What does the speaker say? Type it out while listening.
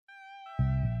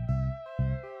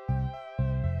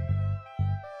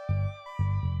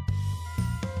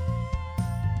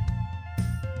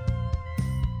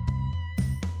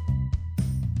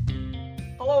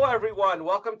Hello, everyone.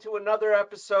 Welcome to another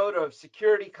episode of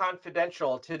Security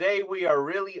Confidential. Today, we are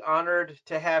really honored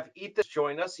to have Ethan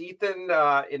join us. Ethan,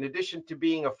 in addition to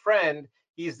being a friend,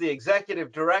 he's the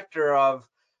executive director of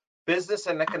Business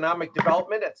and Economic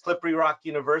Development at Slippery Rock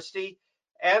University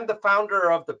and the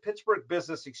founder of the Pittsburgh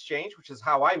Business Exchange, which is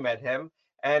how I met him.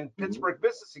 And Pittsburgh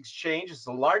Business Exchange is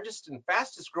the largest and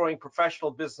fastest growing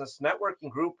professional business networking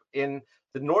group in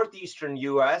the Northeastern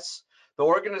US. The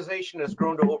organization has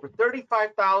grown to over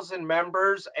 35,000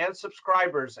 members and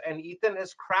subscribers, and Ethan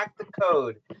has cracked the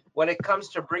code when it comes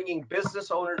to bringing business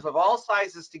owners of all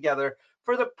sizes together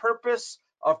for the purpose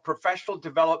of professional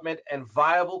development and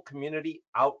viable community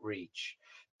outreach.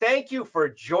 Thank you for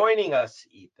joining us,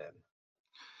 Ethan.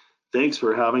 Thanks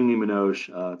for having me,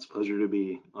 Manoj. It's a pleasure to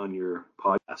be on your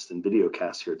podcast and video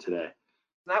cast here today.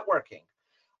 Networking.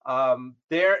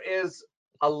 There is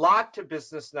a lot to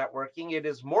business networking. It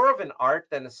is more of an art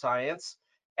than a science.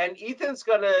 And Ethan's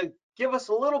going to give us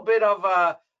a little bit of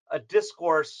a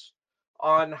discourse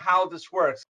on how this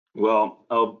works. Well,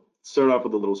 I'll start off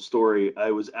with a little story. I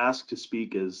was asked to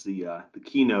speak as the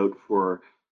keynote for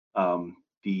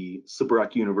the Slippery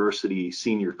Rock University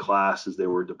senior class as they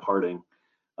were departing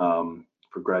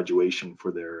for graduation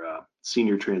for their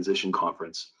senior transition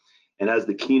conference. And as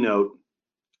the keynote,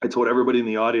 I told everybody in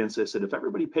the audience, I said, if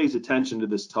everybody pays attention to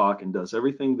this talk and does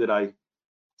everything that I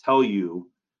tell you,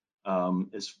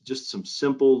 is just some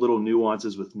simple little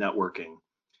nuances with networking.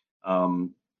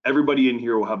 Everybody in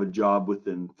here will have a job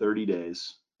within 30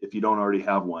 days if you don't already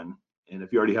have one. And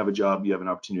if you already have a job, you have an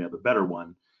opportunity to have a better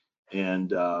one.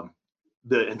 And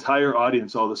the entire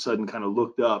audience all of a sudden kind of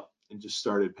looked up and just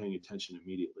started paying attention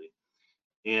immediately.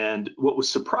 And what was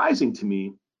surprising to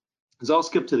me is, I'll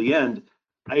skip to the end,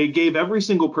 I gave every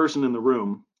single person in the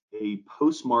room a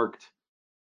postmarked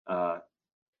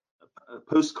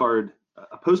postcard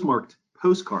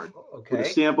Okay. with a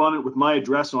stamp on it with my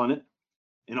address on it.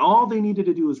 And all they needed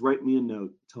to do was write me a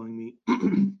note telling me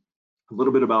a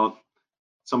little bit about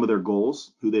some of their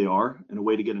goals, who they are, and a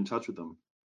way to get in touch with them.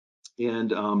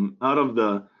 And out of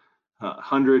the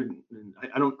 100,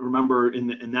 I don't remember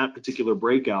in that particular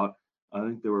breakout, I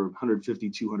think there were 150,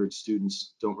 200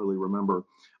 students, don't really remember.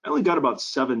 I only got about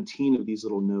 17 of these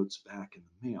little notes back in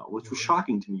the mail, which was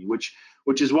shocking to me, which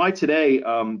is why today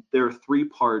there are 3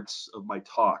 parts of my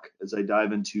talk as I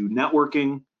dive into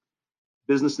networking,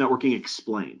 business networking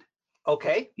explained.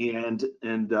 Okay. And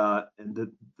the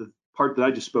part that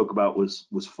I just spoke about was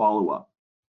follow-up.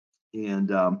 And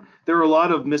there are a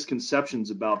lot of misconceptions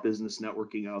about business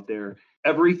networking out there.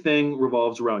 Everything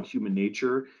revolves around human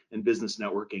nature and business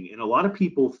networking. And a lot of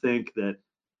people think that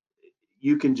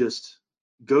you can just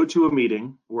go to a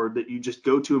meeting, or that you just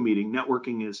go to a meeting.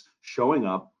 Networking is showing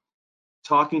up,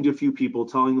 talking to a few people,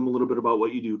 telling them a little bit about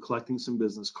what you do, collecting some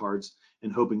business cards,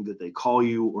 and hoping that they call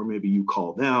you, or maybe you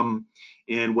call them.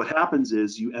 And what happens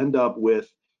is you end up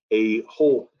with a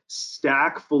whole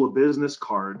stack full of business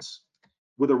cards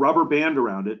with a rubber band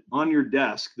around it on your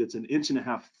desk that's 1.5 inches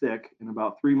thick, and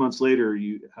about 3 months later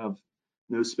you have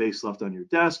no space left on your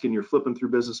desk, and you're flipping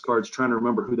through business cards trying to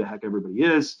remember who the heck everybody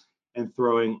is, and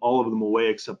throwing all of them away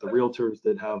except the realtors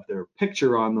that have their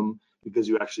picture on them, because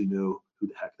you actually know who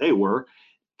the heck they were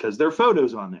because their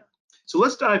photos on there. So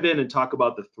let's dive in and talk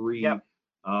about the 3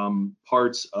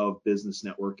 parts of business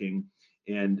networking,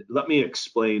 and let me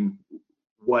explain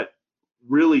what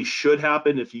really should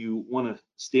happen if you want to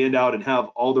stand out and have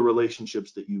all the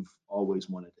relationships that you've always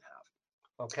wanted to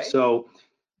have. Okay. So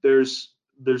there's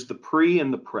the pre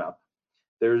and the prep.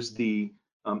 There's the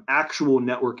actual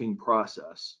networking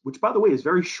process, which, by the way, is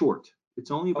very short.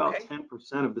 It's only about 10%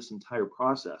 of this entire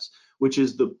process, which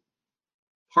is the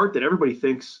part that everybody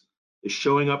thinks is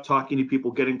showing up, talking to people,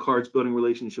 getting cards, building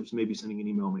relationships, maybe sending an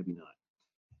email, maybe not.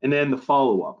 And then the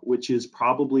follow-up, which is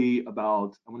probably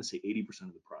about, I want to say 80%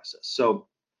 of the process. So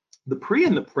the pre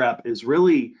and the prep is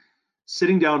really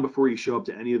sitting down before you show up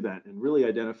to any event and really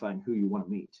identifying who you want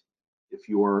to meet. If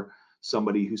you're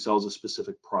somebody who sells a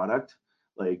specific product,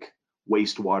 like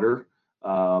wastewater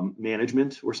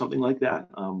management or something like that,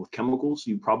 with chemicals,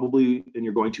 you probably, and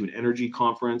you're going to an energy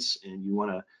conference and you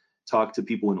want to talk to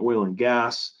people in oil and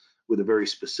gas with a very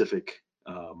specific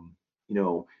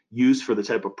use for the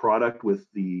type of product, with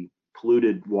the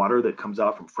polluted water that comes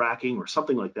out from fracking or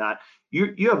something like that,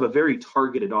 you have a very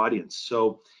targeted audience.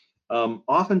 So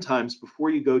oftentimes before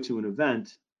you go to an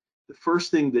event, the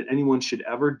first thing that anyone should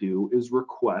ever do is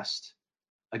request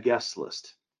a guest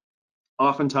list.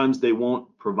 Oftentimes they won't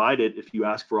provide it if you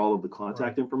ask for all of the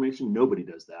contact information. Nobody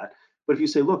does that. But if you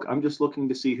say, look, I'm just looking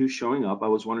to see who's showing up, I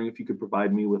was wondering if you could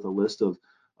provide me with a list of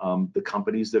the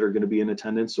companies that are going to be in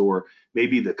attendance, or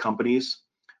maybe the companies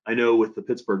I know with the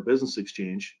Pittsburgh Business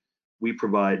Exchange, we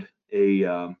provide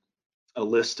a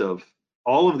list of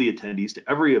all of the attendees to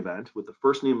every event with the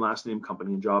first name, last name,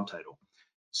 company, and job title.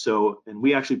 So, and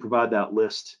we actually provide that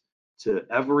list to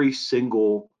every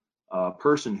single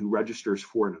person who registers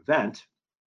for an event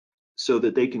so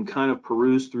that they can kind of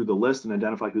peruse through the list and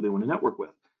identify who they want to network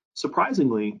with.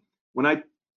 Surprisingly, when I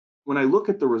look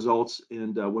at the results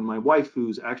and when my wife,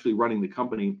 who's actually running the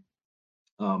company,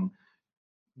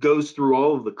 goes through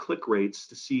all of the click rates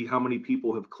to see how many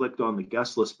people have clicked on the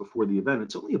guest list before the event,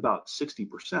 it's only about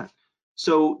 60%.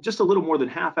 So just a little more than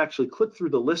half actually click through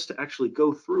the list to actually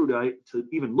go through to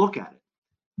even look at it.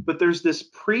 But there's this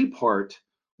pre part,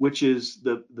 which is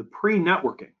the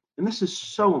pre-networking. And this is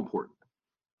so important.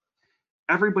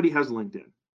 Everybody has LinkedIn.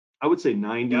 I would say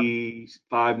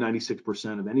 95,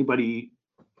 96% of anybody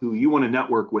who you want to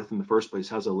network with in the first place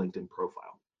has a LinkedIn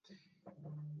profile.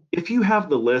 If you have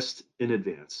the list in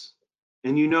advance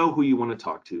and you know who you want to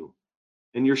talk to,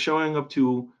 and you're showing up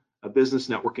to a business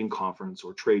networking conference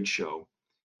or trade show,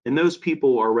 and those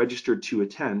people are registered to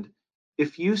attend,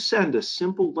 if you send a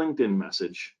simple LinkedIn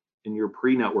message in your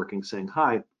pre-networking saying,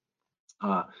 hi,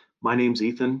 my name's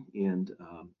Ethan, and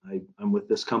I'm with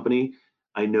this company.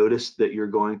 I noticed that you're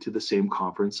going to the same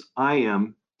conference I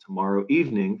am tomorrow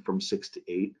evening from 6 to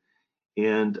 8.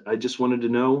 And I just wanted to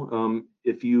know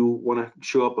if you want to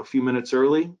show up a few minutes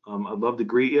early. I'd love to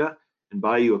greet you and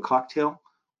buy you a cocktail,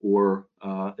 or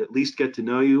at least get to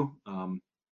know you.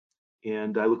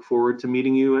 And I look forward to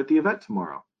meeting you at the event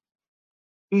tomorrow.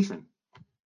 Ethan,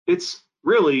 it's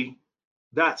really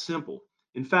that simple.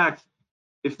 In fact,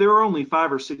 if there are only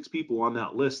 5 or 6 people on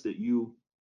that list that you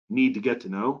need to get to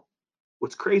know,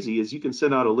 what's crazy is you can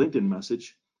send out a LinkedIn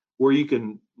message, or you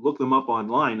can look them up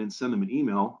online and send them an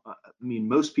email. I mean,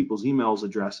 most people's email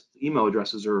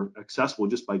addresses are accessible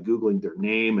just by Googling their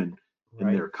name and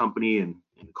their company and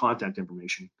contact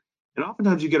information. And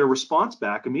oftentimes you get a response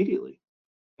back immediately.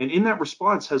 And in that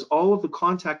response has all of the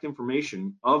contact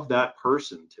information of that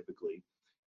person, typically,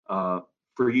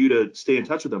 for you to stay in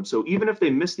touch with them. So even if they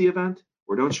miss the event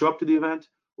or don't show up to the event,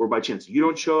 or by chance you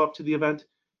don't show up to the event,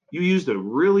 you used a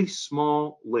really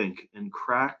small link and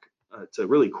to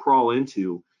really crawl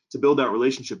into to build that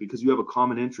relationship, because you have a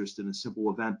common interest in a simple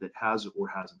event that has or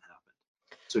hasn't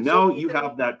happened. So now you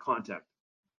have that contact.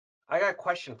 I got a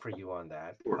question for you on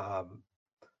that. Sure.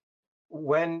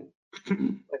 When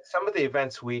at some of the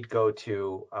events we'd go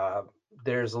to,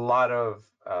 there's a lot of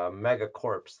mega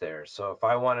corps there. So if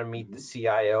I want to meet the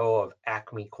CIO of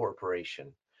Acme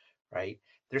Corporation, right?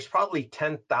 There's probably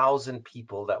 10,000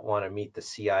 people that want to meet the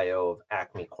CIO of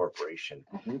Acme Corporation.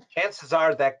 Chances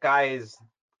are that guy has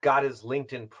got his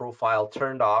LinkedIn profile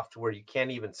turned off to where you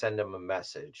can't even send him a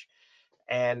message.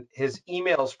 And his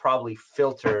email is probably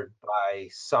filtered by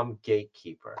some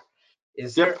gatekeeper.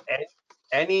 Is there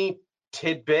any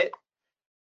tidbit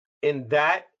in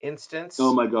that instance?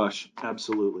 Oh my gosh,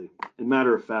 absolutely. As a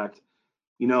matter of fact,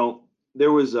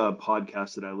 there was a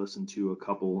podcast that I listened to a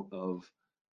couple of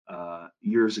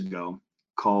years ago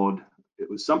it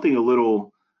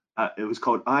was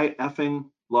called I Effing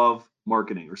Love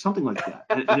Marketing or something like that.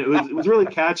 And it was really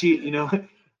catchy, and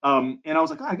I was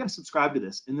like, I got to subscribe to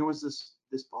this. And there was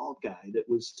this bald guy that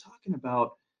was talking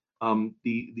about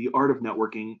the art of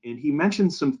networking. And he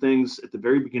mentioned some things at the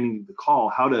very beginning of the call,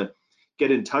 how to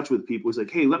get in touch with people. He's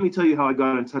like, hey, let me tell you how I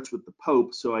got in touch with the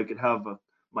Pope so I could have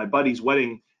my buddy's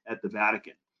wedding at the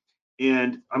Vatican.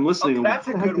 And I'm listening. Okay, that's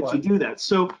a good one. How did you do that?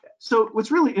 So what's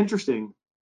really interesting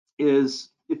is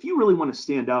if you really want to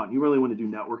stand out and you really want to do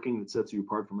networking that sets you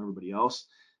apart from everybody else,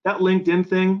 that LinkedIn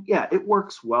thing, yeah, it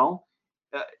works well.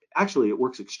 Actually, it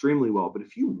works extremely well. But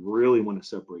if you really want to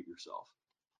separate yourself,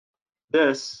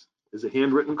 this is a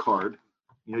handwritten card.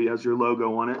 It has your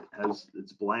logo on it.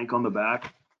 It's blank on the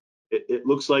back. It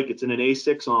looks like it's in an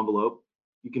A6 envelope.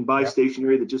 You can buy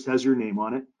stationery that just has your name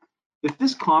on it. If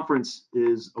this conference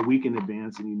is a week in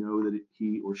advance and you know that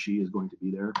he or she is going to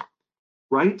be there,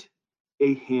 write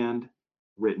a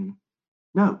handwritten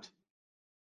note.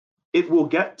 It will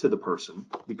get to the person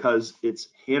because it's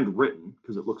handwritten,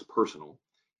 because it looks personal.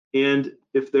 And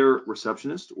if their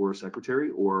receptionist or secretary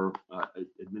or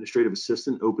administrative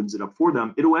assistant opens it up for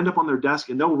them, it'll end up on their desk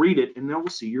and they'll read it and they'll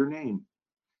see your name.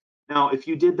 Now, if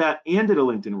you did that and did a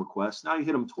LinkedIn request, now you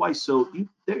hit them twice. So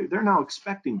they're now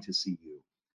expecting to see you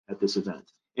at this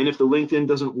event. And if the LinkedIn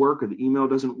doesn't work or the email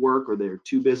doesn't work or they're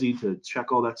too busy to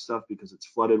check all that stuff because it's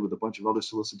flooded with a bunch of other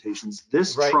solicitations,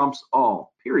 this trumps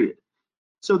all, period.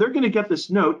 So they're going to get this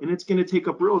note and it's going to take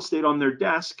up real estate on their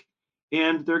desk,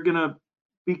 and they're going to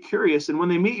be curious. And when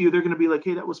they meet you, they're going to be like,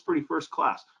 hey, that was pretty first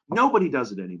class. Nobody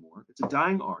does it anymore. It's a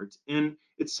dying art, and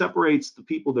it separates the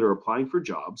people that are applying for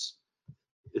jobs.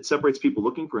 It separates people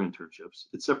looking for internships.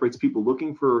 It separates people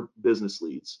looking for business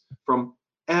leads from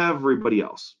everybody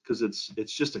else, because it's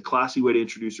just a classy way to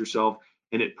introduce yourself,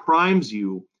 and it primes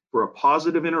you for a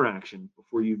positive interaction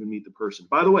before you even meet the person.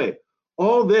 By the way,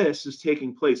 all this is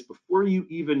taking place before you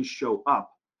even show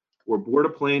up or board a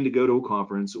plane to go to a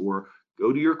conference or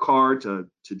go to your car to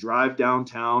drive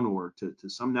downtown or to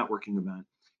some networking event.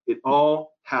 It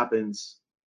all happens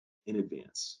in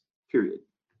advance, period.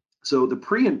 So the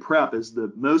pre and prep is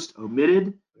the most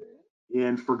omitted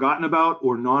and forgotten about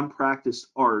or non-practiced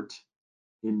art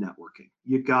in networking.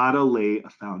 You gotta lay a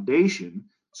foundation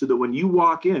so that when you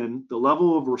walk in, the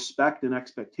level of respect and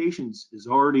expectations is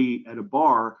already at a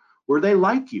bar where they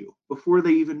like you before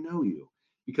they even know you,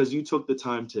 because you took the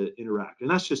time to interact. And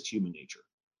that's just human nature.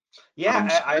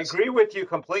 Yeah, I agree with you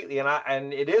completely,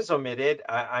 and it is omitted.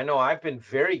 I know I've been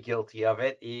very guilty of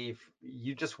it. If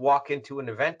you just walk into an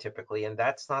event typically, and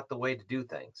that's not the way to do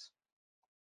things.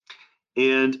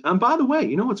 And by the way,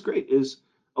 you know what's great is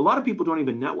a lot of people don't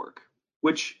even network,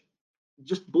 which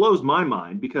just blows my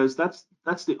mind, because that's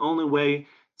the only way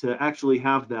to actually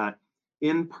have that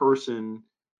in-person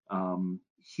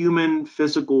human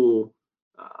physical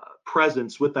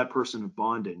presence with that person of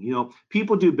bonding. You know,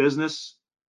 people do business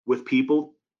with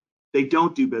people, they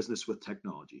don't do business with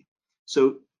technology.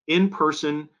 So in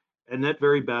person and at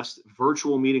very best,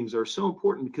 virtual meetings are so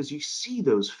important because you see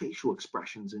those facial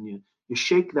expressions, and you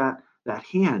shake that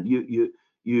hand,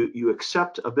 you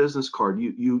accept a business card,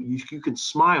 you can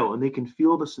smile, and they can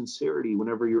feel the sincerity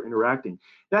whenever you're interacting.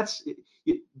 That's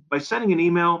by sending an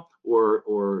email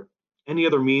or any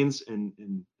other means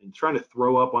and trying to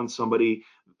throw up on somebody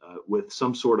with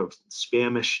some sort of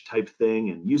spamish type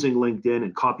thing, and using LinkedIn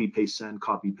and copy paste send.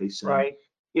 Right.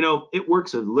 You know, it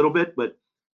works a little bit, but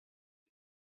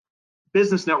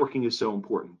business networking is so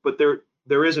important. But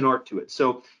there is an art to it.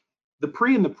 So the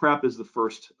pre and the prep is the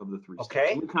first of the three steps.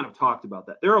 Okay. We kind of talked about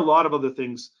that. There are a lot of other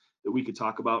things that we could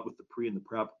talk about with the pre and the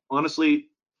prep. Honestly,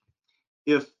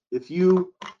 if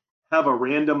you have a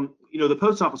random, you know, the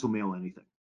post office will mail anything.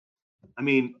 I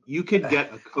mean, you could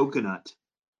get a coconut.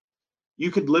 You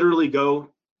could literally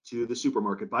go to the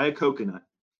supermarket, buy a coconut,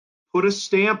 put a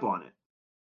stamp on it,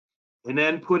 and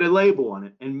then put a label on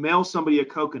it and mail somebody a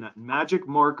coconut, and magic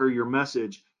marker your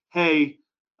message. Hey,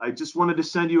 I just wanted to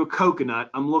send you a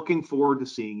coconut. I'm looking forward to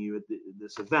seeing you at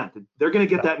this event. They're going to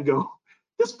get that and go,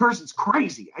 this person's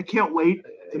crazy. I can't wait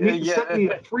to meet. Send me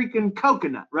a freaking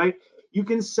coconut, right? You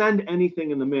can send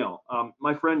anything in the mail.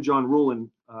 My friend John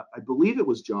Rulin, I believe it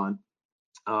was John,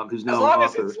 who's now as long an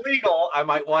author. as it's legal, I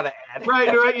might want to add. Right,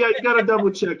 yeah, you got to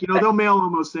double check. You know, they'll mail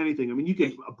almost anything. I mean, you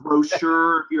can a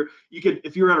brochure.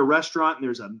 If you're at a restaurant and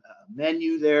there's a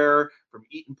menu there from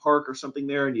Eaton Park or something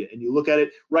there, and you look at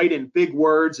it, write in big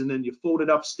words, and then you fold it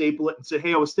up, staple it, and say,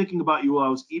 hey, I was thinking about you while I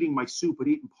was eating my soup at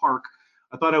Eaton Park.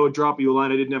 I thought I would drop you a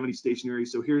line. I didn't have any stationery,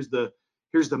 so here's the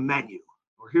menu,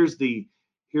 or here's the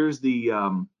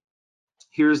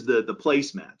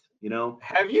placemat. You know,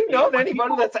 have you known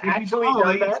anyone that's actually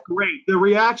done that? It's great. The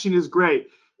reaction is great.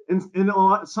 And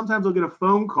sometimes I'll get a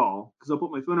phone call because I'll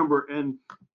put my phone number, and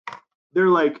they're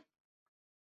like,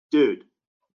 dude,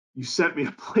 you sent me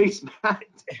a placemat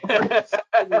or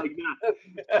something like that.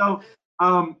 So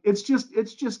it's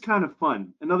just kind of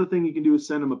fun. Another thing you can do is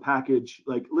send them a package,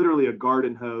 like literally a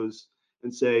garden hose,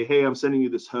 and say, hey, I'm sending you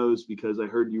this hose because I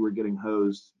heard you were getting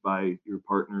hosed by your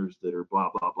partners that are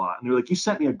blah, blah, blah. And they're like, you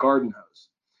sent me a garden hose.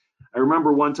 I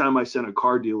remember one time I sent a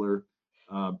car dealer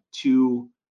two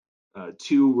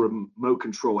remote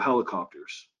control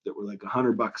helicopters that were like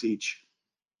 $100 each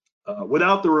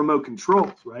without the remote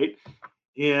controls, right?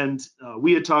 And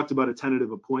we had talked about a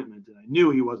tentative appointment, and I knew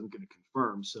he wasn't going to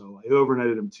confirm, so I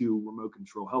overnighted him 2 remote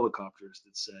control helicopters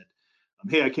that said,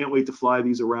 hey, I can't wait to fly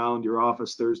these around your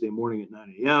office Thursday morning at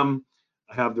 9 a.m.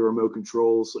 I have the remote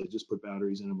controls, so I just put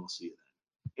batteries in them. I'll see you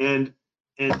then.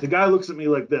 And the guy looks at me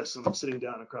like this, and I'm sitting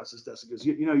down across his desk and goes,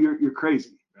 you know, you're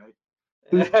crazy, right?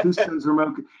 Who sends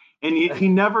remote? And he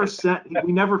never sent,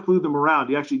 we never flew them around.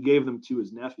 He actually gave them to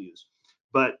his nephews.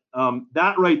 But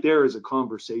that right there is a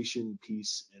conversation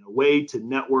piece and a way to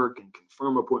network and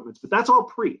confirm appointments. But that's all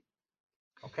pre.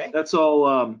 Okay. That's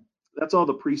all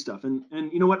the pre stuff. And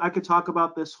you know what? I could talk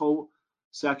about this whole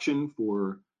section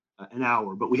for an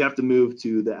hour, but we have to move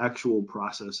to the actual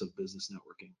process of business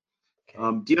networking.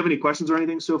 Okay. Do you have any questions or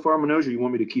anything so far, Manoj, or you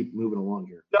want me to keep moving along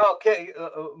here? No, okay,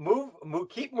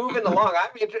 keep moving along. I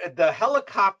mean, the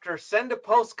helicopter, send a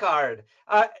postcard.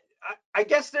 I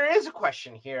guess there is a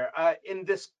question here. In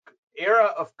this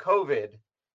era of COVID,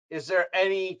 is there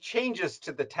any changes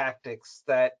to the tactics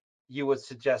that you would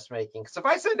suggest making? Because if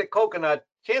I send a coconut,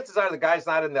 chances are the guy's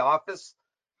not in the office,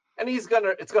 and it's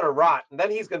gonna rot, and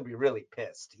then he's gonna be really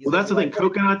pissed. He's Well, gonna that's be the thing.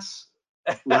 like, Coconuts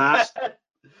last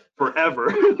forever.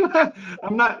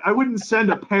 I wouldn't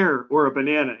send a pear or a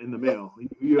banana in the mail,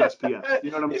 USPS.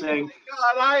 You know what I'm saying?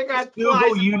 God, I This got Google flies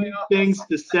in my unique office. things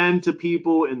to send to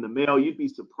people in the mail. You'd be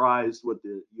surprised what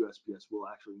the USPS will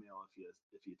actually mail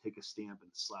if you take a stamp and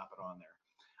slap it on there.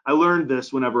 I learned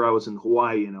this whenever I was in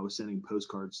Hawaii and I was sending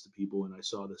postcards to people, and I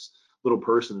saw this little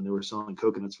person and they were selling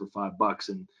coconuts for $5,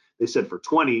 and they said for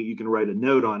 20 you can write a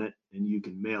note on it and you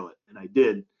can mail it. And I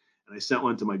did. And I sent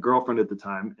one to my girlfriend at the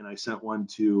time, and I sent one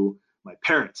to my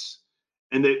parents.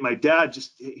 And my dad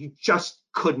he just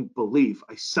couldn't believe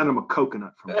I sent him a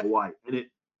coconut from Hawaii, and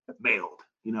it mailed,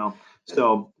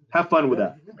 So have fun with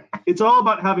that. It's all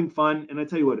about having fun. And I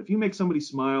tell you what, if you make somebody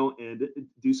smile and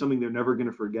do something they're never going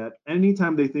to forget,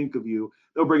 anytime they think of you,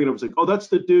 they'll bring it up and say, oh, that's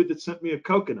the dude that sent me a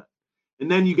coconut. And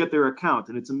then you get their account,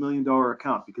 and it's $1 million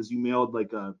account because you mailed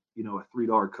like a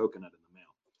 $3 coconut in the mail.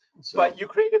 So, but you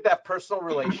created that personal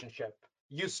relationship.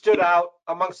 You stood out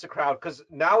amongst the crowd, because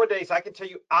nowadays I can tell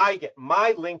you,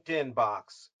 my LinkedIn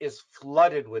box is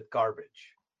flooded with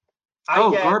garbage.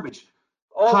 Garbage.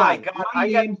 Oh Hi, my God, my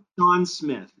name's John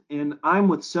Smith, and I'm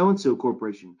with So-and-so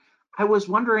Corporation. I was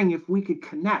wondering if we could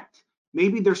connect.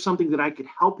 Maybe there's something that I could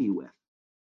help you with,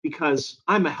 because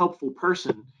I'm a helpful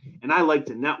person and I like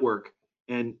to network,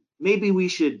 and maybe we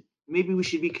should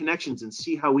be connections and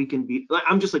see how we can be.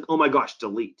 I'm just like, oh my gosh,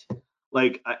 delete.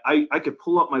 Like I could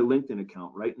pull up my LinkedIn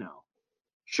account right now,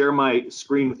 share my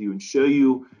screen with you, and show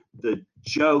you the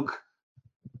joke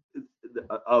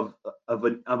of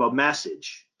a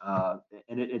message,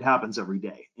 and it happens every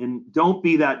day. And don't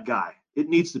be that guy. It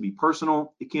needs to be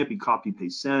personal. It can't be copy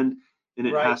paste send, and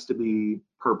it has to be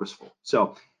purposeful.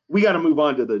 So we got to move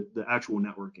on to the actual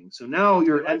networking. So now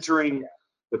you're entering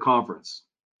the conference.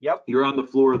 Yep. You're on the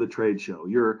floor of the trade show.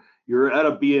 You're at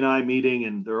a BNI meeting,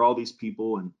 and there are all these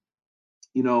people. And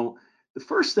the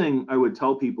first thing I would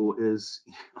tell people is,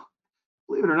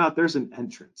 believe it or not, there's an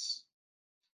entrance,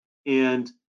 and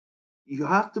you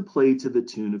have to play to the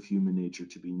tune of human nature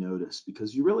to be noticed,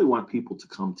 because you really want people to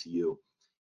come to you.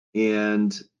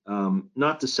 And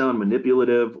not to sound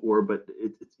manipulative, but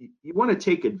you want to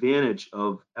take advantage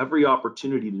of every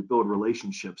opportunity to build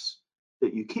relationships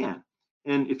that you can.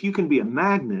 And if you can be a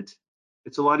magnet,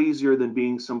 it's a lot easier than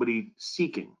being somebody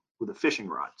seeking with a fishing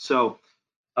rod. So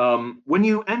when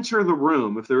you enter the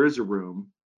room, if there is a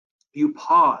room, you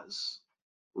pause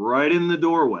right in the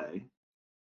doorway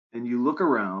and you look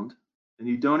around, and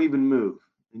you don't even move,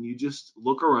 and you just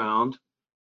look around,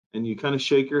 and you kind of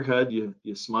shake your head, you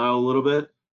smile a little bit,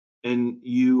 and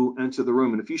you enter the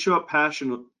room. And if you show up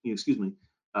fashionably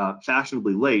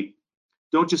late,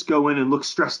 don't just go in and look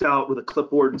stressed out with a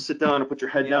clipboard and sit down and put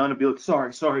your head down and be like,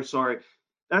 sorry.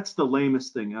 That's the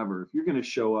lamest thing ever. If you're going to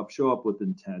show up with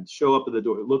intent. Show up at the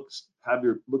door.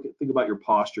 Think about your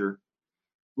posture.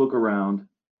 Look around,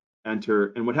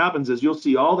 enter, and what happens is you'll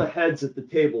see all the heads at the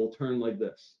table turn like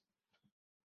this.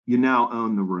 You now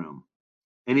own the room.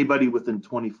 Anybody within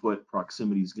 20-foot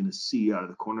proximity is going to see out of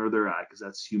the corner of their eye, because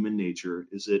that's human nature.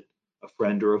 Is it a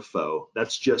friend or a foe?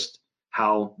 That's just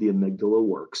how the amygdala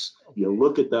works. You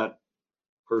look at that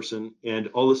person, and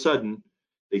all of a sudden,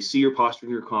 they see your posture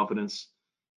and your confidence,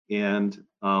 and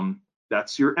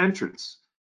that's your entrance.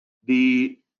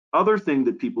 The other thing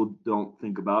that people don't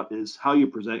think about is how you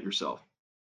present yourself.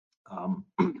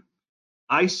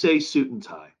 I say suit and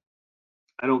tie.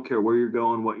 I don't care where you're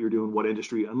going, what you're doing, what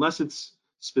industry, unless it's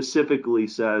specifically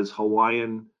says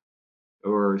Hawaiian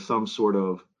or some sort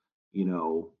of,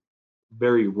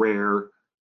 very rare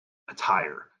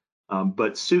attire.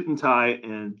 But suit and tie,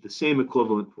 and the same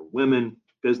equivalent for women,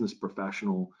 business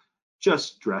professional,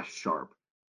 just dress sharp.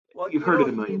 Well, you've heard it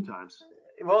a million times.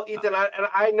 Well, Ethan,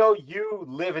 I know you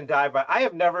live and die by. I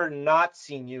have never not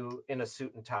seen you in a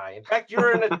suit and tie. In fact,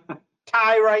 you're in a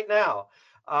tie right now.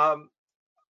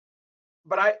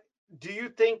 But do you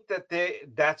think that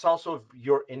that's also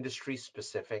your industry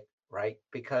specific, right?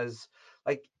 Because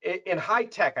like in high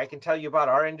tech, I can tell you about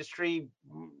our industry,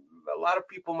 a lot of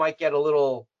people might get a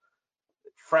little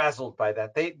frazzled by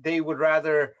that. They would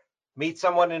rather meet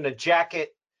someone in a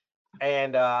jacket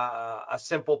and a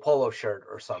simple polo shirt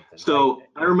or something. So right?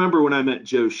 I remember when I met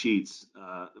Joe Sheets,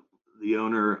 the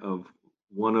owner of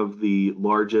one of the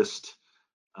largest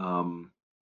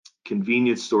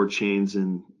convenience store chains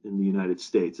in the United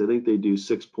States. I think they do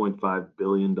 $6.5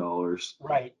 billion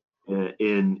right.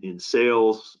 in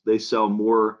sales. They sell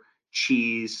more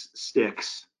cheese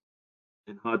sticks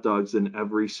and hot dogs than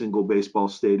every single baseball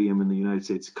stadium in the United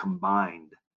States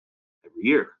combined. every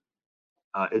year.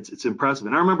 It's impressive.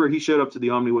 And I remember he showed up to the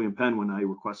Omni William Penn when I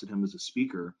requested him as a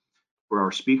speaker for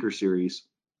our speaker series,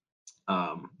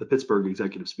 the Pittsburgh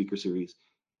Executive Speaker Series.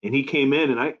 And he came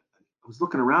in, and I was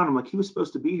looking around. I'm like, he was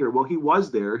supposed to be here. Well, he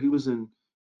was there. He was in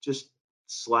just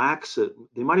slacks.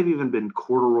 They might have even been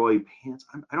corduroy pants.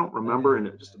 I don't remember,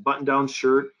 and just a button-down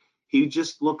shirt. He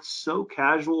just looked so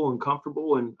casual and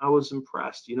comfortable, and I was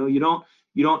impressed. You know, you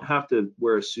don't have to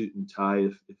wear a suit and tie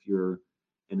if you're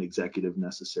an executive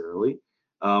necessarily.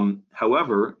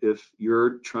 However, if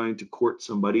you're trying to court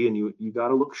somebody, and you got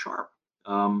to look sharp,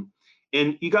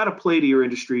 and you got to play to your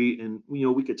industry, and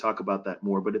we could talk about that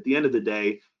more. But at the end of the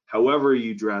day, however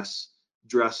you dress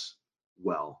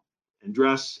well, and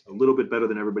dress a little bit better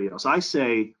than everybody else. I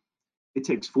say it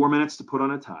takes 4 minutes to put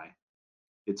on a tie.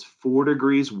 It's 4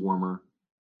 degrees warmer,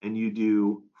 and you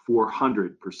do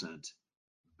 400%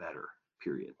 better,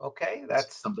 period. Okay,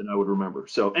 that's something I would remember.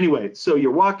 So anyway, so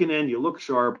you're walking in, you look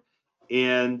sharp,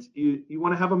 and you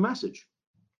want to have a message.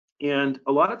 And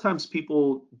a lot of times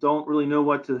people don't really know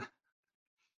what to,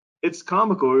 it's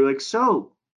comical. You're like,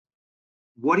 so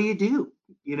what do you do?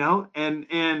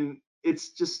 And it's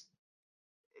just,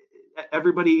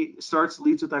 everybody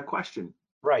leads with that question.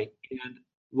 right. And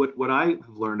what I have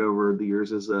learned over the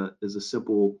years is a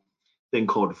simple thing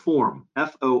called FORM,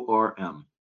 FORM.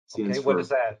 Okay, what is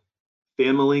that?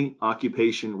 Family,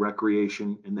 occupation,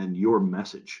 recreation, and then your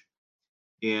message.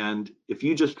 And if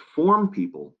you just form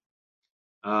people,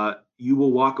 you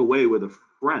will walk away with a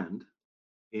friend,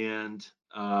 and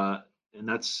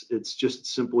it's just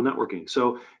simple networking.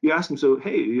 So you ask them, so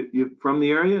hey, you from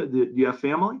the area? Do you have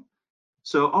family?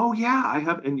 So, oh yeah, I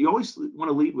have. And you always want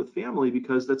to lead with family,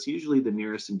 because that's usually the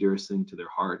nearest and dearest thing to their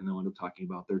heart. And they'll end up talking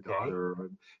about their daughter,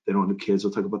 or they don't have kids,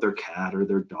 they'll talk about their cat or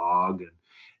their dog.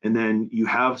 And then you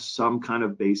have some kind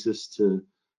of basis to,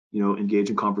 engage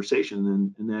in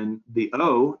conversation. And then the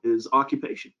O is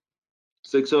occupation.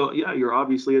 So yeah, you're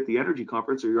obviously at the energy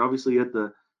conference, or you're obviously at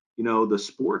the, the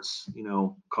sports,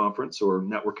 conference or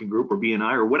networking group or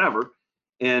BNI or whatever.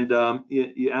 And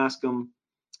you ask them,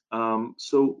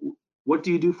 so what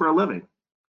do you do for a living?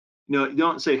 You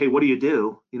don't say, hey, what do you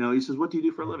do? He says, what do you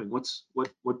do for a living?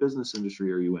 What business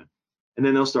industry are you in? And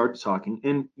then they'll start talking.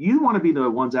 And you want to be the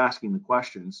ones asking the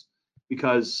questions,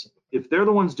 because if they're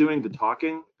the ones doing the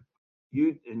talking,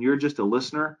 you're just a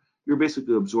listener, you're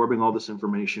basically absorbing all this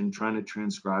information, trying to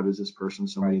transcribe, is this person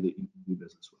somebody that you can do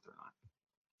business with or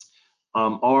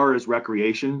not? R is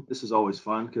recreation. This is always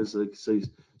fun, because so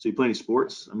you play any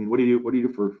sports? I mean, what do you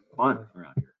do for fun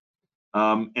around here?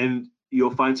 And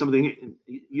you'll find something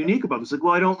unique about this. Like,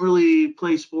 well, I don't really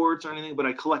play sports or anything, but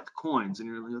I collect coins. And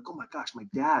you're like, oh my gosh, my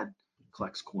dad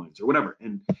collects coins, or whatever.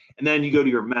 And then you go to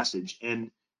your message.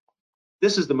 And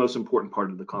this is the most important part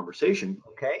of the conversation.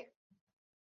 Okay.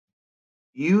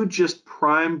 You just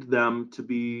primed them to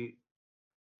be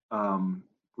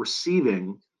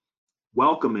receiving,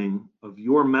 welcoming of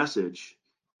your message.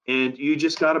 And you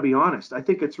just got to be honest. I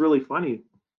think it's really funny.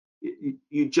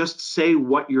 You just say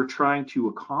what you're trying to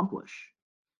accomplish.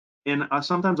 And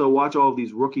sometimes I'll watch all of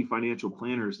these rookie financial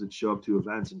planners that show up to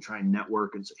events and try and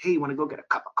network and say, hey, you want to go get a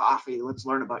cup of coffee? Let's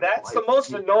learn about That's the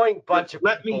most annoying bunch of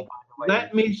people.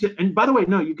 And by the way,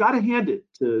 no, you got to hand it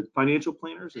to financial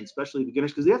planners, and especially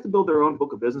beginners, because they have to build their own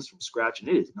book of business from scratch, and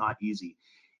it is not easy.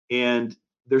 And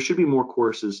there should be more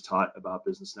courses taught about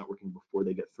business networking before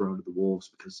they get thrown to the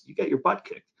wolves, because you get your butt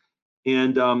kicked.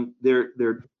 And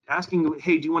they're asking,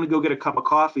 hey, do you want to go get a cup of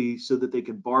coffee, so that they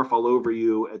can barf all over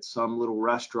you at some little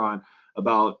restaurant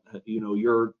about,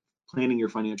 you're planning your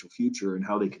financial future and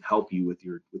how they can help you with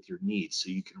your needs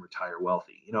so you can retire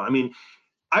wealthy. I mean,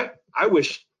 I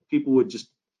wish people would just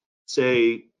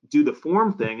say, do the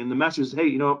form thing, and the message is,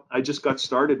 hey, I just got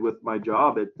started with my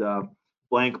job at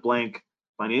blank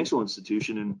financial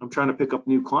institution, and I'm trying to pick up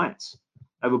new clients.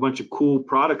 I have a bunch of cool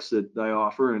products that I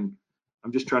offer, and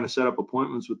I'm just trying to set up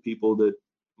appointments with people that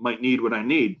might need what I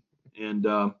need, and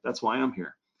that's why I'm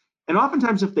here. And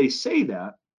oftentimes, if they say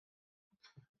that,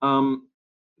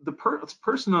 the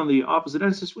person on the opposite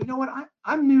end says, well, you know what,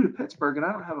 I'm new to Pittsburgh and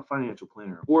I don't have a financial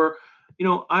planner, or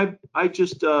I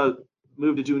just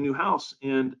moved into a new house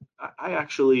and I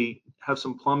actually have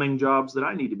some plumbing jobs that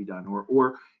I need to be done,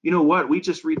 or you know what, we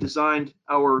just redesigned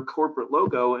our corporate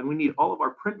logo and we need all of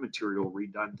our print material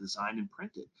redone, designed, and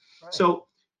printed. Right. So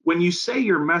when you say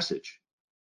your message,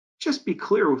 just be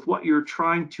clear with what you're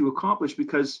trying to accomplish,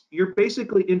 because you're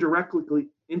basically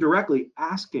indirectly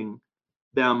asking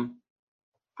them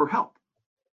for help.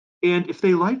 And if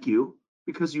they like you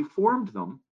because you formed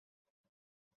them,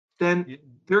 then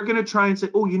they're going to try and say,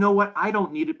 oh, you know what, I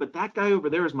don't need it, but that guy over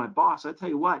there is my boss. I tell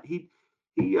you what, he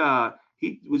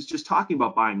he was just talking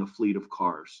about buying a fleet of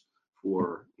cars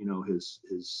for,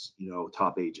 his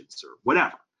top agents or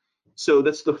whatever. So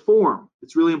that's the form.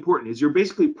 It's really important, is you're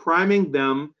basically priming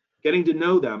them, getting to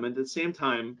know them, and at the same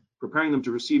time preparing them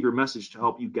to receive your message to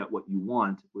help you get what you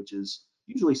want, which is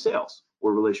usually sales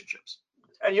or relationships.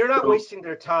 And you're not wasting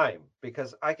their time,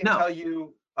 because I can tell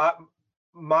you,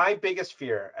 my biggest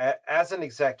fear as an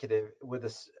executive with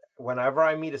this, whenever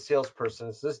I meet a salesperson,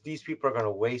 is these people are going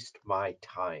to waste my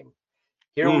time.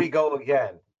 Here we go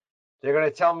again. They're going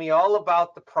to tell me all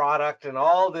about the product and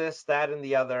all this, that, and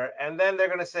the other. And then they're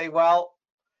going to say, well,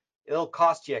 it'll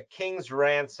cost you a king's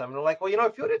ransom. And I'm like, well,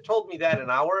 if you would have told me that an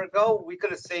hour ago, we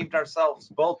could have saved ourselves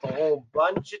both a whole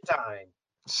bunch of time.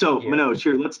 So, Manoj,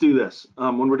 here, let's do this.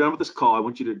 When we're done with this call, I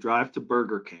want you to drive to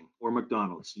Burger King or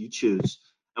McDonald's. You choose.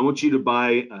 I want you to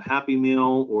buy a Happy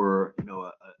Meal or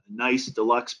a nice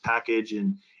deluxe package,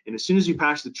 and as soon as you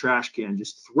pass the trash can,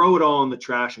 just throw it all in the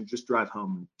trash and just drive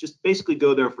home. Just basically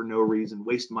go there for no reason,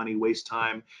 waste money, waste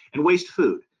time, and waste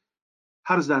food.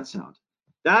 How does that sound?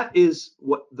 That is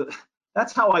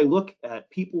that's how I look at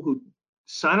people who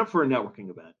sign up for a networking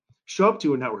event, show up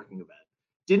to a networking event,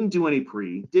 didn't do any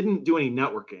didn't do any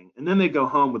networking, and then they go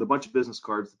home with a bunch of business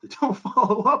cards that they don't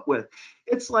follow up with.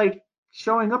 It's like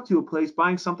showing up to a place,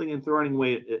 buying something and throwing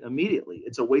away it immediately.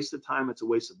 It's a waste of time. It's a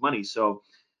waste of money. So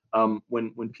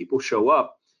when people show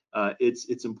up,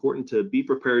 it's important to be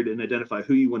prepared and identify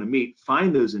who you want to meet,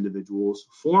 find those individuals,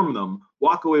 form them,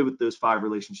 walk away with those 5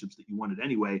 relationships that you wanted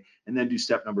anyway, and then do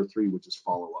step number 3, which is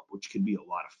follow up, which can be a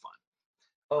lot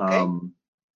of fun. Okay.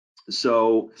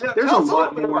 So there's a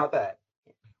lot more about that.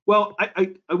 Well, I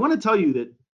want to tell you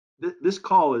that this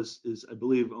call is I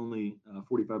believe only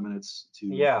 45 minutes to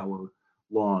an hour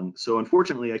long. So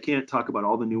unfortunately, I can't talk about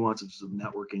all the nuances of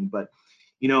networking, but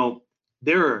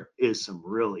there is some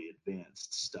really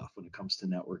advanced stuff when it comes to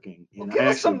networking. And give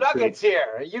us some nuggets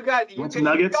here. You got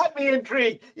me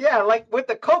intrigued. Yeah, like with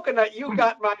the coconut, you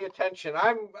got my attention.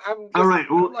 I'm just all right.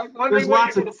 Well, like wondering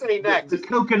what you're going to say next. The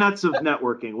coconuts of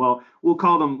networking. Well, we'll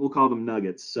call them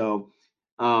nuggets. So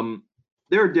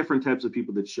there are different types of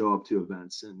people that show up to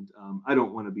events, and I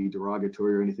don't want to be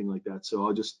derogatory or anything like that. So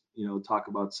I'll just talk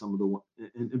about some of the.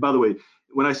 And by the way,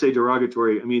 when I say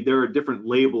derogatory, I mean there are different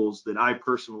labels that I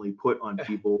personally put on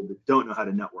people that don't know how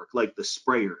to network, like the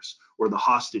sprayers or the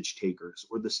hostage takers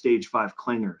or the stage 5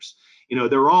 clingers.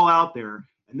 They're all out there,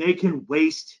 and they can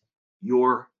waste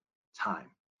your time.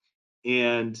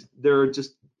 And they're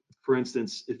just, for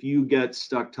instance, if you get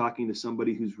stuck talking to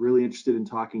somebody who's really interested in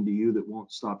talking to you that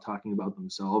won't stop talking about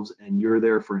themselves, and you're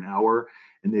there for an hour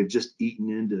and they've just eaten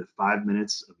into 5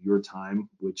 minutes of your time,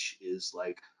 which is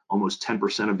like almost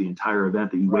 10% of the entire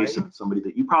event that you wasted on somebody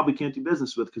that you probably can't do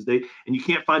business with and you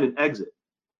can't find an exit.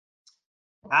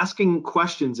 Asking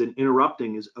questions and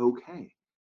interrupting is okay.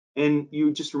 And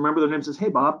you just remember their name and says, hey,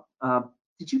 Bob,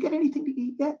 did you get anything to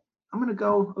eat yet? I'm going to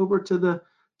go over to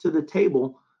the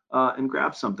table and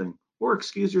grab something, or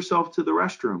excuse yourself to the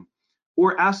restroom,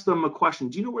 or ask them a question.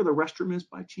 Do you know where the restroom is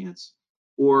by chance?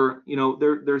 Or,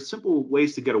 there's simple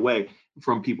ways to get away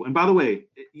from people. And by the way,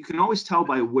 you can always tell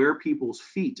by where people's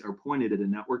feet are pointed at a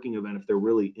networking event if they're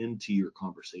really into your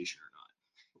conversation or not.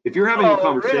 If you're having a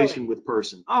conversation with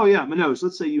person, Manoj,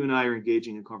 let's say you and I are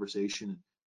engaging in conversation, and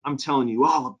I'm telling you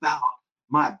all about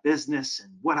my business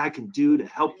and what I can do to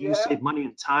help you save money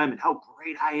and time and how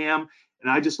great I am.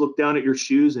 And I just look down at your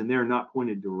shoes and they're not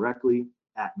pointed directly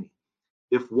at me.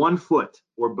 If one foot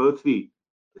or both feet,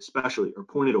 especially, are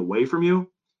pointed away from you,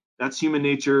 that's human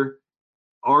nature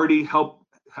already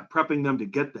prepping them to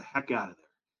get the heck out of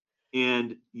there.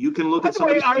 And you can look at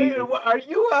somebody's feet. Are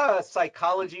you a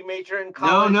psychology major in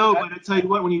college? No, but I tell you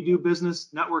what, when you do business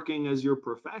networking as your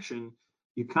profession,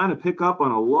 you kind of pick up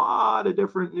on a lot of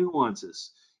different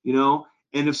nuances,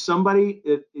 And if somebody,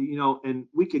 and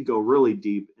we could go really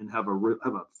deep and have a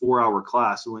 4-hour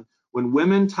class. When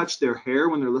women touch their hair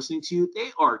when they're listening to you,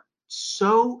 they are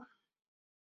so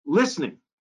listening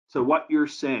to what you're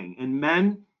saying. And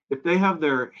men, if they have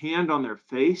their hand on their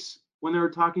face when they're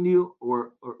talking to you,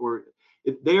 or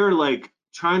if they are like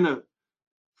trying to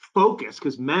focus,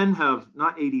 because men have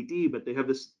not ADD, but they have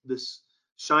this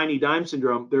shiny dime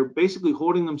syndrome. They're basically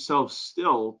holding themselves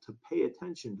still to pay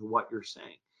attention to what you're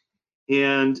saying.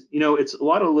 And, it's a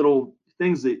lot of little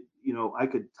things that, I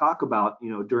could talk about,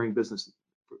 during business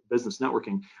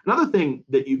networking. Another thing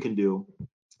that you can do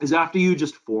is after you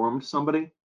just formed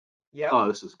somebody. Yeah. Oh,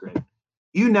 this is great.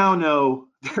 You now know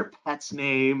their pet's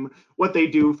name, what they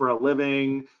do for a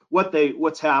living,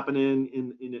 what's happening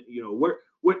in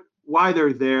why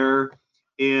they're there.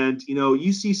 And,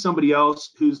 you see somebody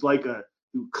else who's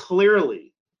who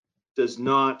clearly does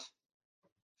not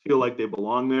feel like they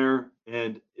belong there,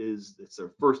 and it's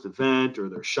their first event or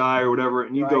they're shy or whatever,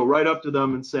 and you Right. go right up to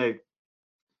them and say,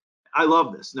 I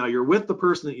love this. Now you're with the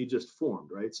person that you just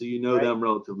formed, right? So you know Right. them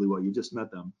relatively well. You just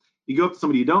met them. You go up to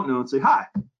somebody you don't know and say, hi,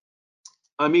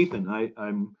 I'm Ethan.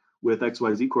 I'm with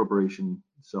XYZ Corporation.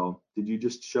 So did you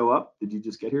just show up? Did you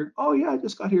just get here? Oh yeah, I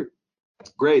just got here.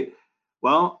 Great.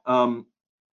 Well,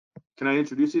 can I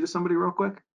introduce you to somebody real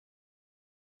quick?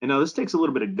 And now this takes a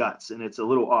little bit of guts, and it's a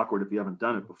little awkward if you haven't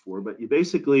done it before, but you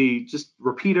basically just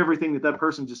repeat everything that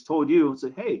person just told you and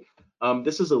say, hey,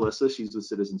 this is Alyssa. She's with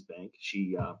Citizens Bank.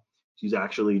 She's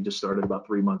actually just started about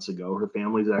 3 months ago. Her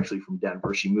family's actually from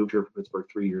Denver. She moved here from Pittsburgh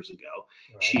 3 years ago.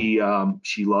 Right.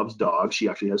 She loves dogs. She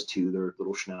actually has 2. They're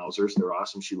little schnauzers. They're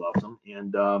awesome. She loves them.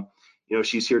 And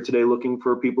she's here today looking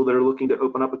for people that are looking to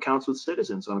open up accounts with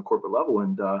Citizens on a corporate level.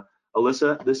 And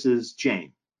Alyssa, this is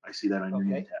Jane. I see that on your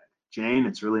name tag. Jane,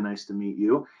 it's really nice to meet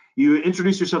you. You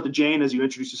introduce yourself to Jane as you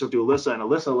introduce yourself to Alyssa, and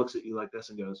Alyssa looks at you like this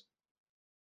and goes,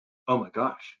 "Oh my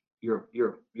gosh, you're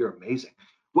amazing."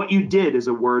 What you did is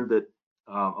a word that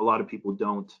a lot of people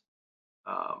don't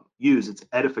use. It's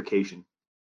edification.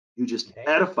 You just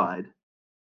edified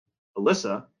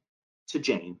Alyssa to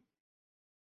Jane.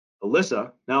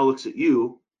 Alyssa now looks at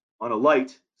you on a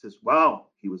light, says, "Wow,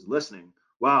 he was listening.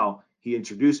 Wow, he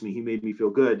introduced me. He made me feel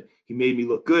good. He made me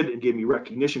look good and gave me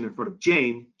recognition in front of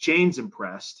Jane. Jane's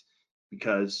impressed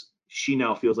because she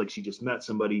now feels like she just met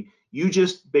somebody. You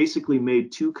just basically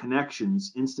made 2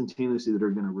 connections instantaneously that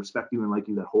are going to respect you and like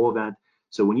you that whole event.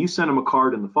 So when you send them a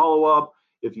card in the follow-up,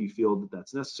 if you feel that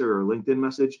that's necessary, or a LinkedIn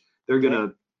message, they're going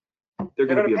to pay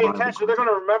attention. They're going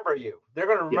to remember you. They're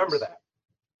going to remember that.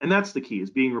 And that's the key, is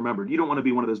being remembered. You don't want to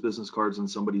be one of those business cards on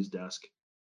somebody's desk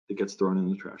that gets thrown in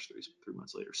the trash 3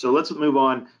 months later. So let's move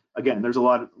on. Again, there's a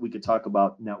lot we could talk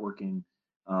about networking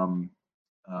and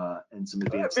some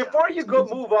advanced. Before you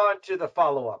move on to the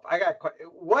follow-up, I got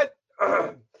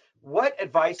what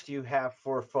advice do you have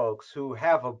for folks who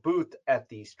have a booth at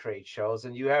these trade shows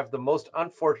and you have the most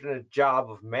unfortunate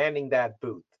job of manning that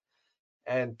booth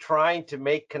and trying to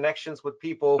make connections with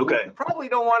people who probably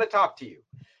don't want to talk to you,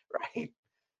 right?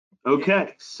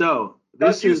 Okay, so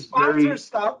this is sponsor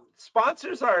stuff.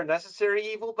 Sponsors are a necessary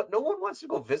evil, but no one wants to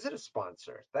go visit a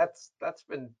sponsor. That's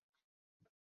been.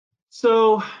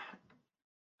 So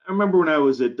I remember when I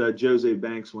was at Jose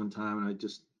Banks one time, and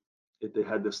they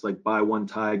had this like buy one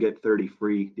tie get 30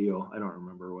 free deal. I don't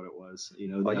remember what it was.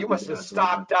 You must have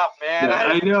stocked up, man. Yeah,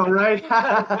 I know, right?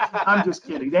 I'm just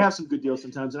kidding. They have some good deals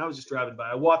sometimes, and I was just driving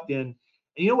by. I walked in, and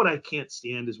you know what I can't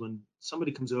stand is when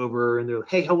somebody comes over and they're like,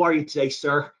 "Hey, how are you today,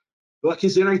 sir? Look,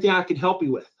 is there anything I can help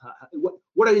you with?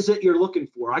 What is it you're looking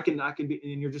for? I can be,"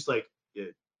 and you're just like, "Yeah,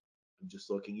 I'm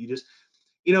just looking." You just,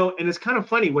 and it's kind of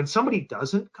funny when somebody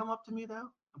doesn't come up to me though.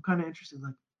 I'm kind of interested,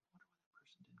 like, what if that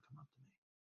person didn't come up to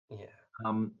me?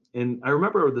 Yeah. And I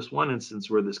remember this one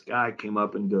instance where this guy came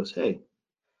up and goes, "Hey,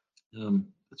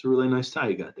 that's a really nice tie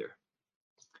you got there.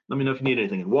 Let me know if you need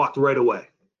anything," and walked right away.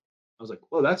 I was like,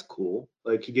 "Well, that's cool."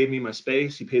 Like, he gave me my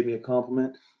space, he paid me a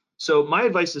compliment. So my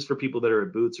advice is for people that are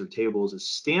at booths or tables is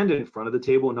stand in front of the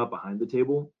table and not behind the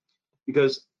table,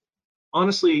 because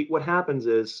honestly, what happens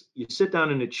is you sit down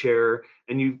in a chair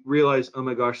and you realize, oh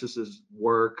my gosh, this is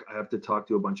work. I have to talk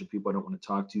to a bunch of people I don't want to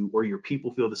talk to, or your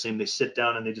people feel the same. They sit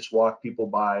down and they just watch people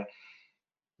walk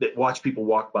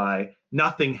by.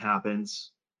 Nothing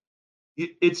happens.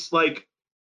 It's like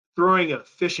throwing a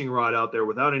fishing rod out there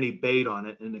without any bait on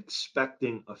it and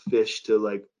expecting a fish to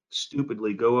like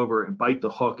stupidly go over and bite the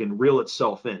hook and reel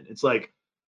itself in. It's like,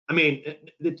 I mean,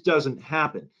 it doesn't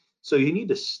happen. So you need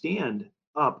to stand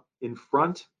up in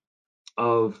front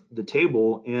of the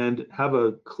table and have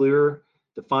a clear,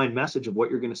 defined message of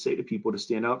what you're going to say to people to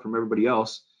stand out from everybody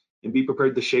else, and be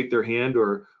prepared to shake their hand,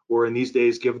 or in these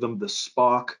days, give them the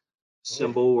Spock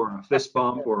symbol or a fist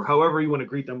bump, or however you want to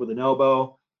greet them, with an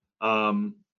elbow,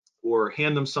 or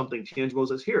hand them something tangible,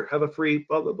 says, "Here, have a free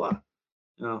blah, blah, blah.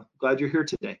 Glad you're here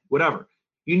today." Whatever.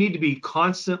 You need to be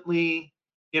constantly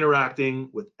interacting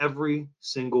with every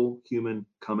single human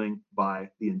coming by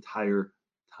the entire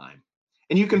time.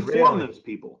 And you can form those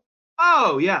people.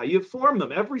 Oh yeah, you form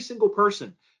them, every single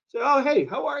person. Say, "Oh, hey,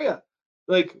 how are you?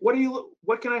 Like,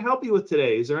 what can I help you with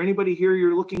today? Is there anybody here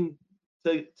you're looking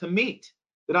to meet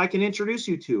that I can introduce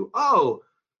you to? Oh,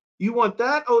 you want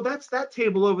that? Oh, that's that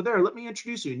table over there. Let me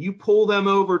introduce you." And you pull them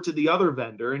over to the other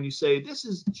vendor and you say, "This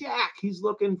is Jack. He's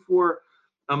looking for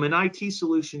an IT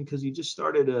solution because he just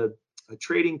started a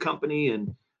trading company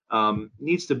and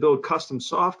needs to build custom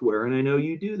software. And I know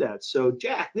you do that. So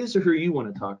Jack, these are who you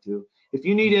want to talk to. If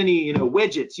you need any,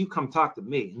 widgets, you come talk to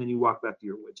me." And then you walk back to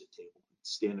your widget table,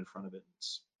 stand in front of it,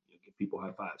 and give people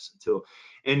high fives.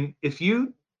 And if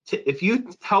you if you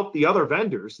help the other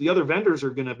vendors are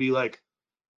going to be like,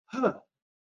 huh,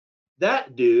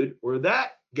 that dude or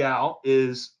that gal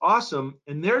is awesome,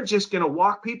 and they're just going to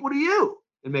walk people to you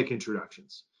and make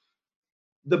introductions.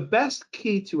 The best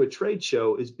key to a trade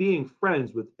show is being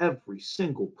friends with every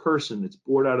single person that's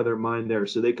bored out of their mind there,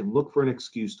 so they can look for an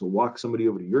excuse to walk somebody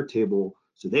over to your table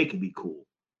so they can be cool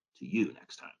to you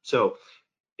next time. So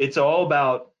it's all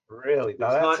about, really,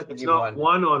 now it's not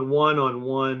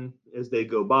one as they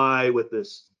go by with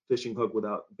this fishing hook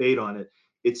without bait on it.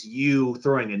 It's you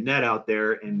throwing a net out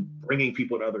there and bringing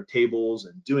people to other tables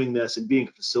and doing this and being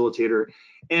a facilitator.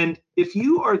 And if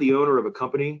you are the owner of a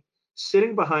company,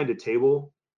 sitting behind a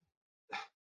table,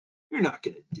 you're not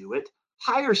going to do it.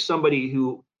 Hire somebody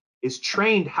who is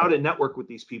trained how to network with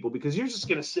these people, because you're just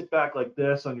going to sit back like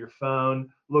this on your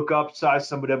phone, look up, size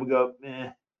somebody up and go,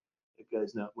 that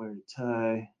guy's not wearing a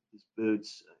tie, his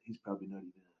boots, he's probably not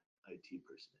even an IT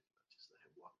person. Just let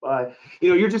him walk by.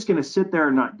 You're just going to sit there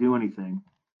and not do anything.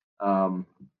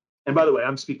 And by the way,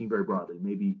 I'm speaking very broadly.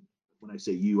 Maybe when I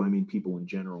say you, I mean people in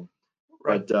general.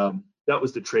 Right. But that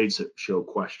was the trade show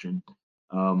question.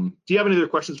 Do you have any other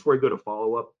questions before I go to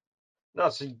follow up? No,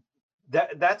 so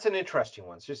that's an interesting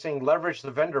one. So you're saying leverage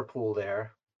the vendor pool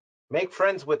there, make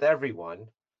friends with everyone,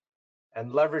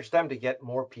 and leverage them to get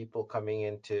more people coming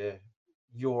into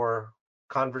your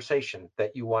conversation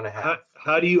that you want to have.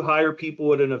 How do you hire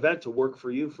people at an event to work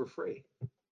for you for free?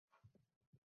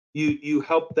 You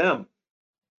help them.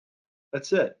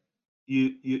 That's it.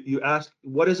 You ask,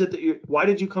 what is it that why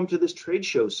did you come to this trade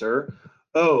show, sir?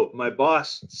 Oh, my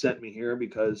boss sent me here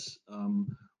because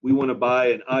we want to buy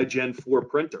an iGen 4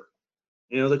 printer.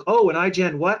 Like, oh, an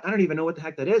iGen what? I don't even know what the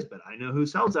heck that is, but I know who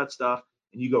sells that stuff.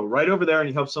 And you go right over there and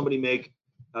you help somebody make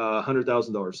a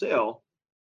 $100,000 sale.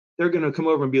 They're going to come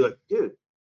over and be like, dude,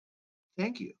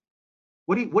 thank you.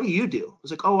 What do you do?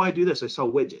 It's like, oh, I do this. I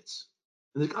sell widgets.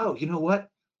 And like, oh, you know what?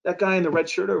 That guy in the red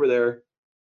shirt over there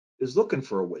is looking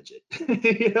for a widget,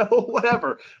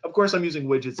 whatever. Of course, I'm using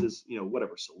widgets as,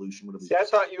 whatever solution, whatever. See, I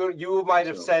thought you might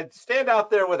have said, stand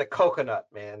out there with a coconut,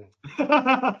 man.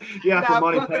 Yeah, for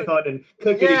Monty Python and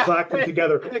clickety clack them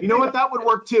together. You know what? That would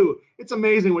work too. It's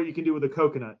amazing what you can do with a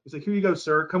coconut. It's like, here you go,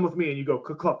 sir. Come with me, and you go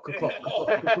cluck,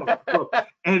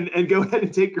 and go ahead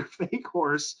and take your fake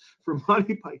horse from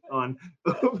Monty Python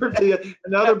over to you.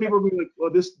 And other people will be like,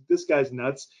 well, this guy's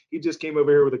nuts. He just came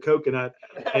over here with a coconut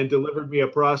and delivered me a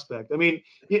prospect. I mean,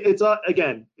 it's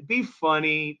again, be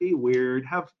funny, be weird,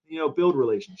 build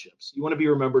relationships. You want to be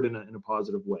remembered in a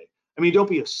positive way. I mean, don't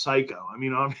be a psycho. I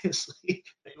mean, obviously,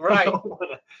 right.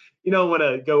 You don't want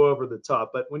to go over the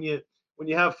top, but when you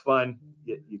have fun,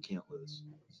 you can't lose.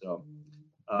 So,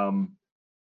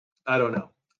 I don't know.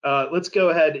 Let's go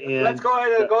ahead and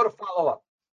go to follow up.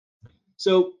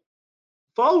 So,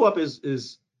 follow up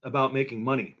is about making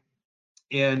money,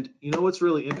 and what's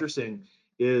really interesting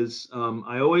is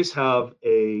I always have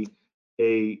a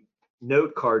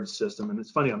note card system, and it's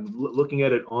funny. I'm looking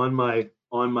at it on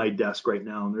my desk right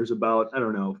now, and there's about, I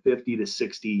don't know, 50 to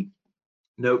 60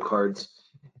 note cards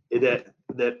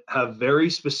that have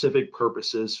very specific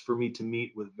purposes for me to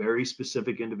meet with very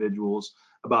specific individuals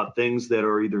about things that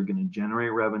are either going to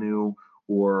generate revenue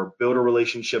or build a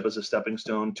relationship as a stepping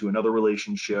stone to another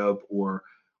relationship, or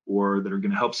that are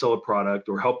going to help sell a product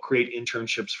or help create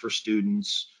internships for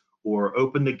students or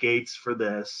open the gates for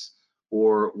this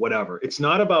or whatever. It's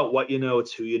not about what you know,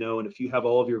 it's who you know. And if you have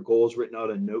all of your goals written out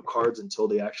on note cards until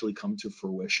they actually come to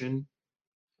fruition,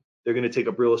 they're going to take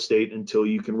up real estate until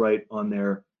you can write on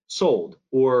there sold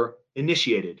or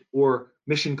initiated or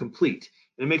mission complete.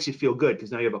 And it makes you feel good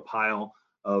because now you have a pile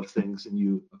of things and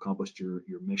you accomplished your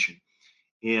mission.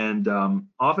 And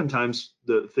oftentimes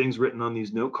the things written on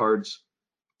these note cards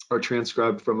are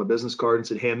transcribed from a business card and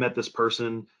said, hey, I met this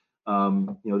person.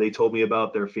 They told me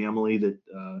about their family that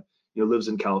lives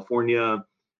in California.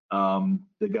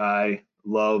 The guy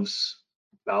loves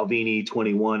Balvenie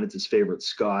 21. It's his favorite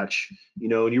scotch.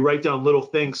 And you write down little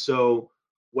things. So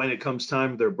when it comes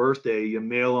time for their birthday, you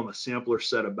mail them a sampler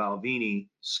set of Balvenie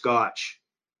scotch,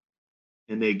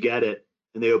 and they get it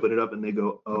and they open it up and they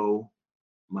go, oh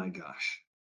my gosh,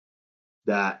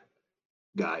 that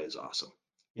guy is awesome.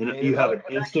 And you have an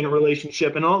instant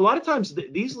relationship. And a lot of times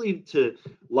these lead to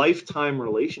lifetime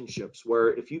relationships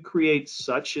where if you create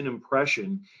such an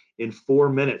impression in 4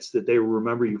 minutes that they will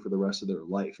remember you for the rest of their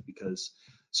life.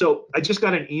 So I just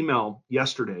got an email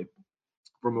yesterday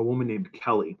from a woman named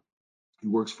Kelly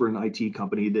who works for an IT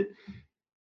company that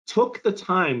took the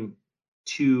time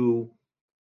to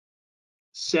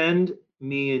send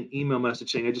me an email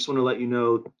message saying, I just want to let you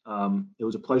know, it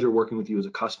was a pleasure working with you as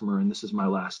a customer, and this is my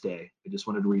last day. I just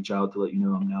wanted to reach out to let you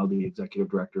know I'm now the executive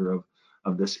director of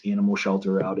of this animal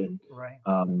shelter out in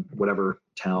whatever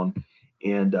town,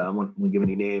 and I won't give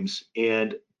any names.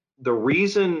 And the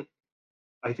reason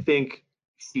I think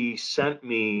she sent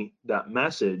me that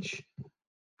message,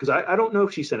 because I don't know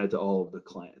if she sent it to all of the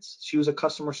clients. She was a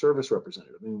customer service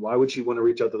representative. I mean, why would she want to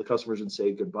reach out to the customers and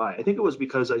say goodbye? I think it was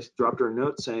because I dropped her a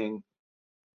note saying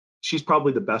she's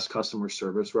probably the best customer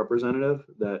service representative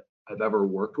that I've ever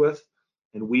worked with.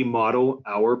 And we model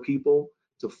our people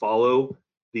to follow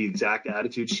the exact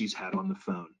attitude she's had on the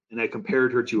phone. And I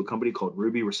compared her to a company called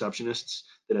Ruby Receptionists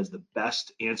that has the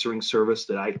best answering service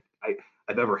that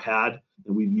I've ever had,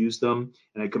 and we've used them.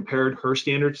 And I compared her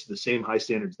standards to the same high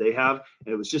standards they have.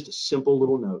 And it was just a simple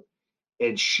little note.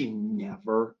 And she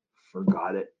never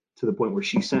forgot it, to the point where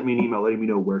she sent me an email letting me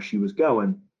know where she was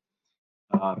going,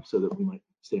 so that we might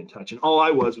stay in touch. And all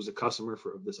I was a customer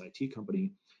for this IT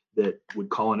company that would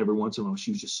call in every once in a while.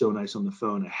 She was just so nice on the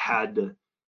phone. I had to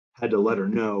let her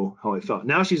know how I felt.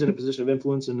 Now she's in a position of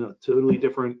influence in a totally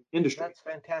different industry. That's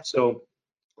fantastic. So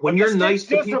when you're nice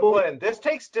to people, this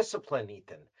takes discipline,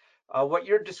 Ethan. What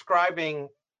you're describing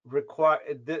requires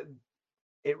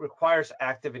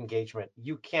active engagement.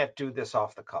 You can't do this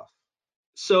off the cuff.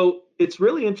 So it's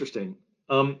really interesting.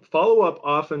 Follow up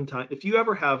oftentimes, if you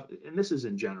ever have, and this is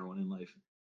in general and in life,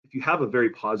 if you have a very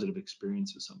positive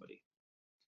experience with somebody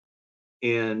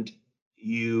and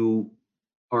you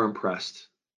are impressed,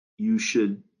 you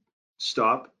should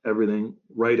stop everything,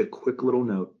 write a quick little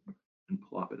note, and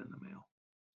plop it in the mail,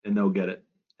 and they'll get it.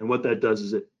 And what that does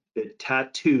is it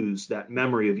tattoos that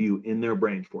memory of you in their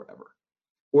brain forever,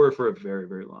 or for a very,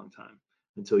 very long time,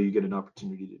 until you get an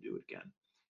opportunity to do it again.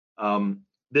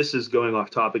 This is going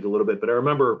off topic a little bit, but I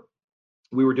remember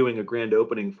we were doing a grand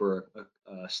opening for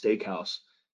a steakhouse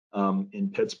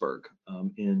in Pittsburgh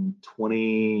in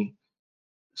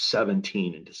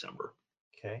 2017 in December.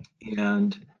 Okay.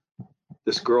 And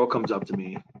this girl comes up to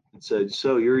me and said,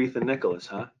 "So you're Ethan Nicholas,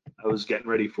 huh?" I was getting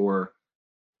ready for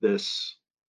this.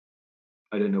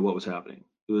 I didn't know what was happening.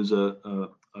 It was a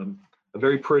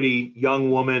very pretty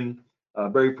young woman,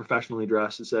 very professionally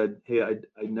dressed, and said, "Hey, I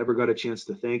never got a chance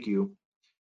to thank you.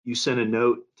 You sent a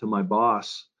note to my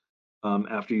boss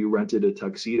after you rented a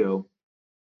tuxedo,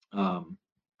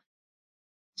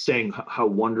 saying how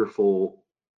wonderful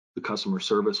the customer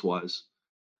service was,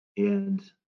 and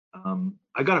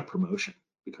I got a promotion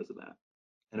because of that,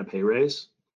 and a pay raise.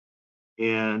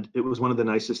 And it was one of the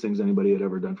nicest things anybody had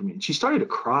ever done for me." And she started to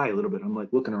cry a little bit. I'm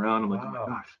like looking around. I'm like, "Oh my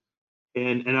gosh."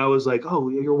 And I was like, "Oh,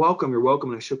 you're welcome. You're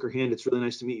welcome." And I shook her hand. "It's really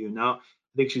nice to meet you." And now I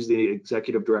think she's the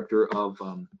executive director of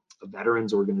a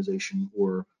veterans organization,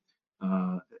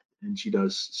 and she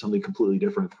does something completely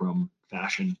different from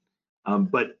fashion.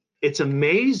 But it's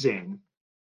amazing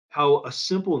how a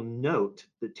simple note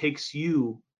that takes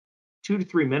you 2 to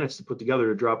 3 minutes to put together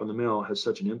to drop in the mail has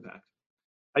such an impact.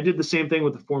 I did the same thing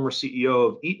with the former CEO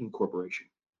of Eaton Corporation.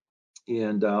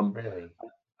 And really?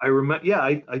 I remember, yeah,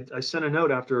 I sent a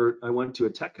note after I went to a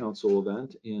Tech Council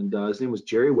event, and his name was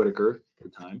Jerry Whitaker at the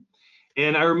time.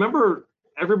 And I remember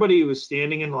everybody was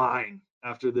standing in line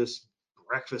after this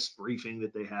breakfast briefing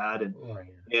that they had,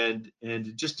 and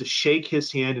just to shake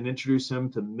his hand and introduce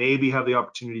him to maybe have the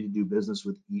opportunity to do business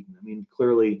with Eaton. I mean,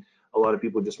 clearly a lot of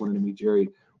people just wanted to meet Jerry.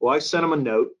 Well, I sent him a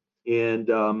note, and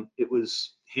it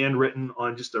was handwritten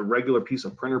on just a regular piece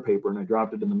of printer paper, and I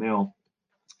dropped it in the mail.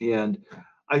 And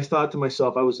I thought to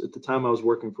myself, at the time I was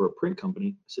working for a print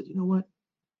company. I said, "You know what?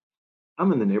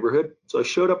 I'm in the neighborhood." So I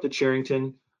showed up to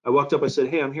Charrington. I walked up. I said,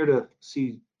 "Hey, I'm here to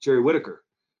see Jerry Whitaker."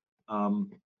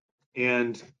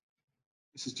 And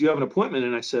he says, "Do you have an appointment?"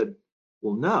 And I said,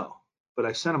 "Well, no, but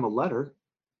I sent him a letter."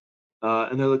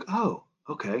 And they're like, "Oh,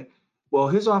 okay. Well,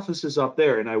 his office is up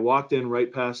there." And I walked in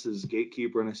right past his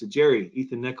gatekeeper, and I said, "Jerry,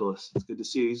 Ethan Nicholas, it's good to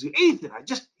see you." He's like, "Ethan,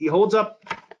 he holds up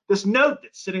this note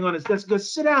that's sitting on his desk,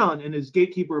 goes, "Sit down." And his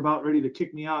gatekeeper, about ready to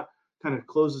kick me out, kind of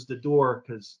closes the door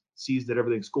because sees that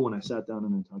everything's cool. And I sat down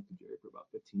and then talked to Jerry for about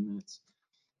 15 minutes.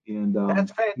 And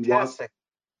that's fantastic.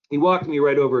 He walked me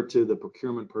right over to the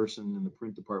procurement person in the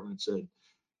print department and said,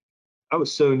 I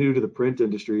was so new to the print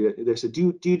industry. They said,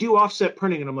 do you do offset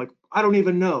printing? And I'm like, "I don't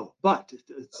even know, but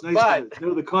it's nice to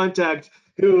know the contact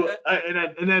who,"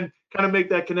 and then kind of make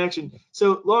that connection.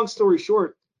 So long story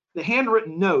short, the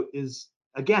handwritten note is,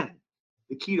 again,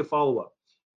 the key to follow up.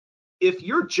 If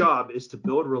your job is to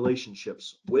build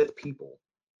relationships with people,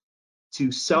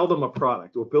 to sell them a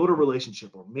product or build a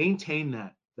relationship or maintain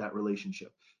that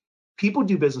relationship, people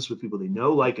do business with people they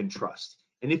know, like, and trust.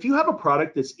 And if you have a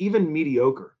product that's even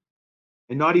mediocre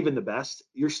and not even the best,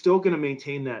 you're still going to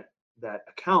maintain that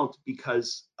account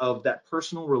because of that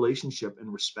personal relationship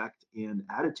and respect and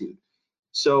attitude.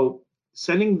 So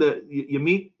sending you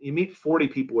meet 40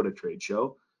 people at a trade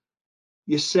show.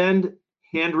 You send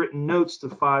handwritten notes to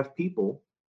 5 people,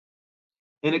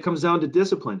 and it comes down to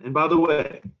discipline. And by the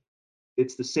way,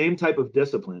 it's the same type of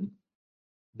discipline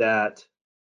that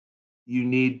you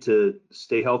need to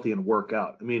stay healthy and work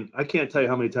out. I mean, I can't tell you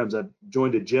how many times I've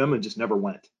joined a gym and just never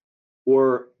went,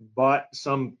 or bought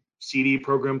some CD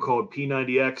program called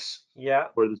P90X, Yeah.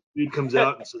 where the speed comes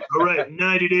out and says, all right,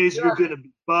 90 days, you're going to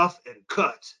be buff and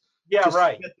cut. Yeah, just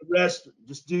right. Forget the rest.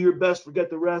 Just do your best, forget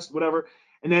the rest, whatever.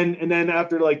 And then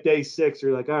after like day 6,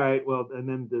 you're like, all right, well, and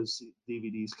then those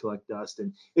DVDs collect dust.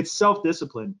 And it's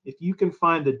self-discipline. If you can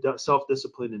find the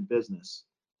self-discipline in business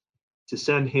to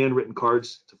send handwritten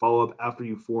cards to follow up after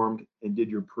you formed and did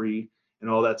your pre and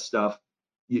all that stuff,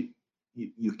 you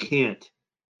can't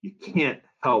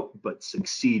help but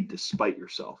succeed despite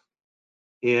yourself.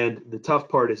 And the tough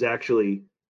part is actually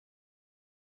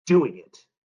doing it,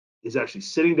 is actually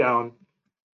sitting down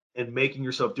and making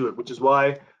yourself do it, which is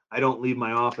why I don't leave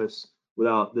my office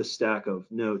without this stack of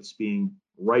notes being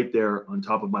right there on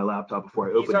top of my laptop before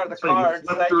I open it. These are the cards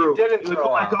that you didn't throw out.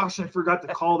 Oh my out. gosh, I forgot to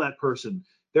call that person.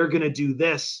 They're going to do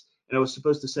this. And I was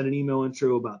supposed to send an email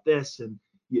intro about this. And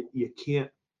you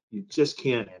just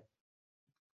can't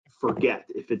forget.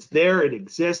 If it's there, it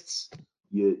exists.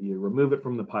 You remove it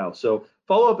from the pile. So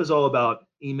follow-up is all about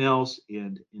emails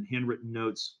and handwritten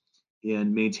notes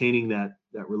and maintaining that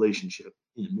relationship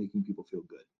and making people feel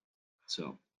good.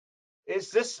 So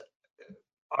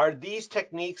are these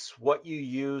techniques what you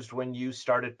used when you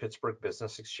started Pittsburgh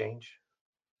Business Exchange?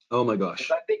 Oh my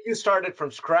gosh. I think you started from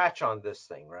scratch on this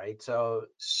thing, right? So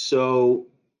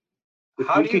if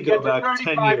how we do you could get go to back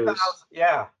 10 years.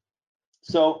 Yeah.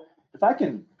 So if I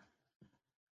can,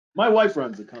 my wife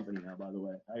runs the company now, by the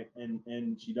way,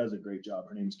 and she does a great job.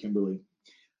 Her name's Kimberly.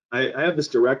 I have this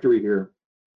directory here,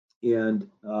 and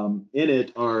in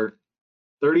it are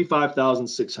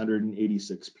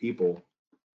 35,686 people.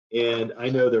 And I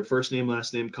know their first name,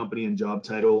 last name, company, and job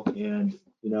title. And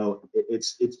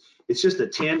it's just a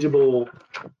tangible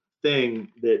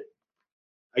thing that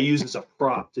I use as a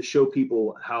prop to show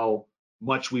people how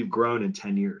much we've grown in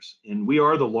 10 years. And we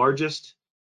are the largest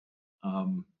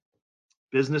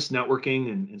business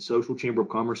networking and social chamber of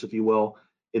commerce, if you will,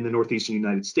 in the Northeastern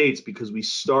United States, because we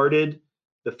started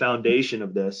the foundation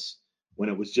of this when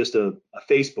it was just a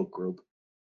Facebook group.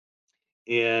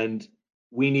 And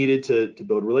we needed to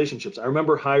build relationships. I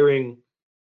remember hiring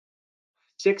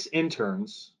 6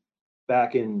 interns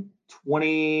back in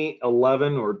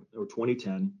 2011 or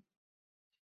 2010.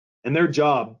 And their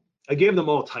job, I gave them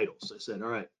all titles. I said, all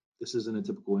right, this isn't a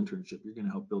typical internship. You're going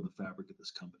to help build the fabric of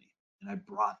this company. And I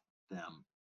brought them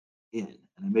in,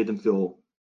 and I made them feel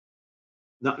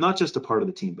not just a part of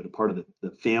the team, but a part of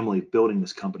the family building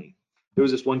this company. There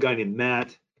was this one guy named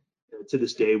Matt. To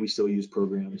this day, we still use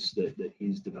programs that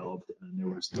he's developed. And there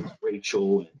was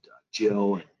Rachel and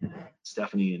Jill and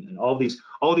Stephanie and all these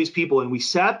people. And we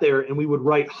sat there and we would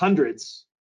write hundreds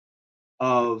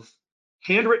of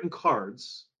handwritten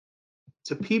cards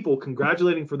to people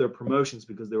congratulating for their promotions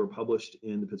because they were published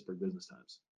in the Pittsburgh Business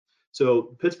Times.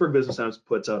 So Pittsburgh Business Times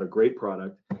puts out a great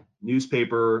product,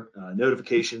 newspaper,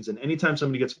 notifications, and anytime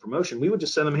somebody gets a promotion, we would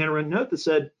just send them a handwritten note that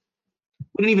said,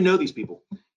 we didn't even know these people.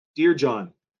 Dear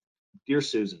John, dear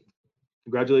Susan,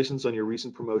 congratulations on your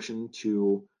recent promotion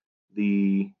to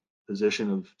the position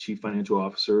of Chief Financial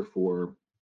Officer for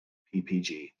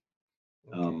PPG.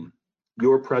 Okay.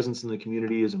 Your presence in the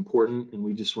community is important, and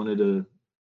we just wanted to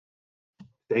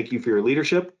thank you for your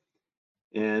leadership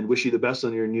and wish you the best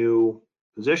on your new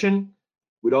position.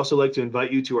 We'd also like to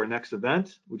invite you to our next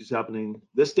event, which is happening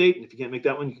this date. And if you can't make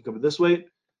that one, you can come to this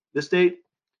date.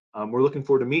 We're looking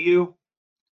forward to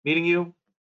meeting you.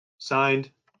 Signed,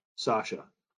 Sasha,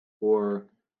 or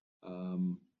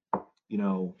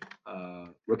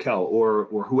Raquel,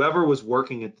 or whoever was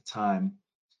working at the time,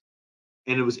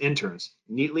 and it was interns,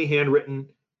 neatly handwritten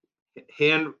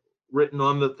on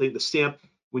the thing, the stamp.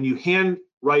 When you hand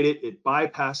write it, it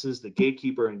bypasses the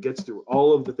gatekeeper and gets through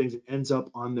all of the things. It ends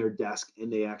up on their desk,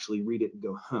 and they actually read it and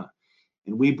go, huh.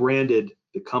 And we branded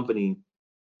the company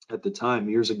at the time,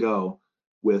 years ago,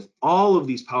 with all of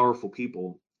these powerful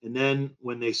people. And then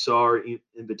when they saw our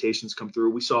invitations come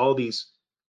through, we saw all these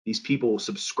people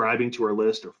subscribing to our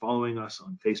list or following us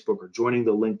on Facebook or joining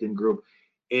the LinkedIn group.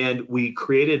 And we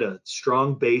created a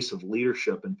strong base of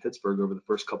leadership in Pittsburgh over the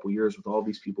first couple of years with all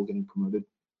these people getting promoted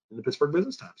in the Pittsburgh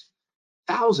Business Times.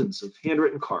 Thousands of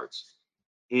handwritten cards.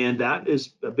 And that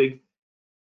is a big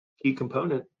key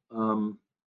component to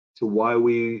why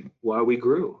we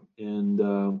grew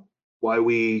and why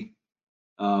we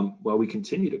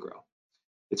continue to grow.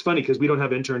 It's funny because we don't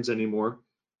have interns anymore,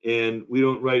 And we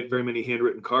don't write very many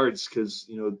handwritten cards because,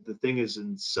 you know, the thing is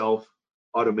in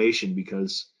self-automation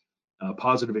because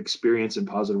positive experience and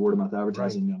positive word of mouth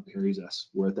advertising now carries us.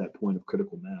 We're at that point of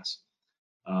critical mass.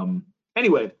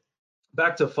 Anyway,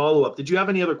 back to follow-up. Did you have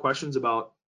any other questions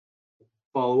about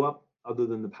follow-up other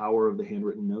than the power of the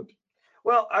handwritten note?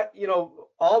 Well, you know,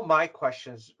 all my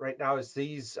questions right now is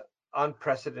these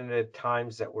unprecedented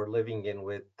times that we're living in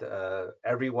with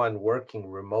everyone working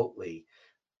remotely.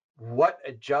 What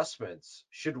adjustments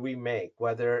should we make,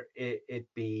 whether it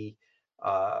be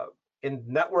in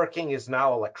networking is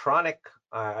now electronic.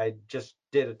 I just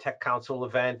did a tech council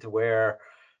event where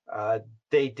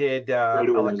they did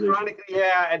electronic,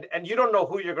 yeah, and you don't know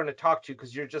who you're going to talk to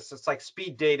because you're just, it's like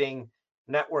speed dating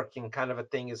networking kind of a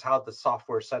thing is how the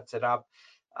software sets it up.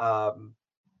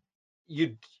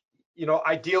 You know,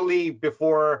 ideally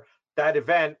before that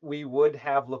event, we would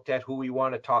have looked at who we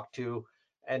want to talk to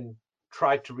and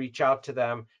tried to reach out to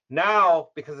them. Now,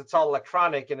 because it's all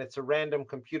electronic and it's a random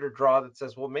computer draw that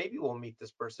says, well, maybe we'll meet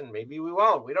this person, maybe we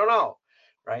won't, we don't know,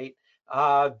 right?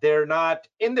 They're not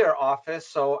in their office,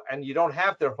 so, and you don't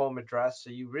have their home address, so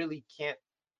you really can't,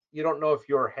 you don't know if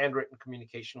your handwritten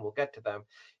communication will get to them.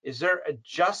 Is there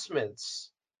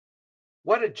adjustments?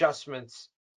 What adjustments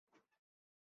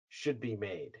should be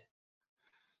made?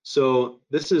 So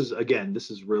this is, again, this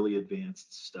is really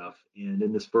advanced stuff. And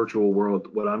in this virtual world,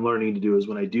 what I'm learning to do is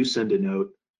when I do send a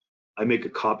note, I make a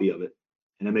copy of it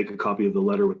and I make a copy of the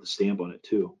letter with the stamp on it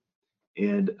too.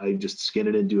 And I just scan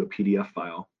it into a PDF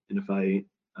file. And if I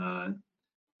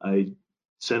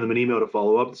send them an email to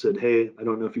follow up and said, hey, I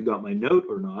don't know if you got my note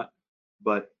or not,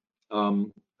 but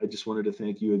I just wanted to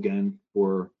thank you again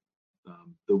for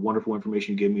the wonderful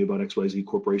information you gave me about XYZ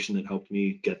Corporation that helped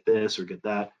me get this or get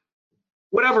that.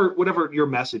 Whatever your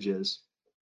message is.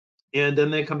 And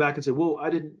then they come back and say, well, I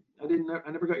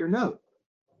never got your note.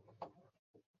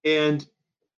 And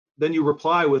then you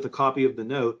reply with a copy of the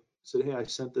note, said, hey, I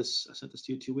sent this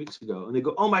to you 2 weeks ago. And they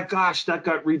go, oh my gosh, that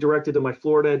got redirected to my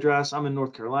Florida address. I'm in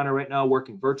North Carolina right now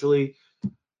working virtually.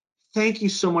 Thank you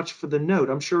so much for the note.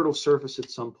 I'm sure it'll surface at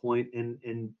some point.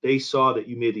 And they saw that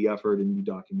you made the effort and you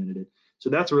documented it. So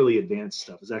that's really advanced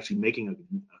stuff, is actually making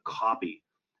a copy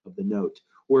of the note.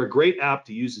 Or a great app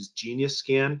to use is Genius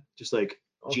Scan, just like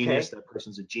genius, that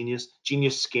person's a genius.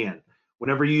 Genius Scan.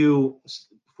 Whenever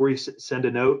before you send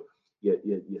a note,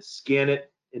 you scan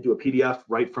it into a PDF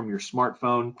right from your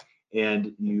smartphone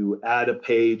and you add a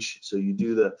page. So you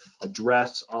do the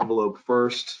address envelope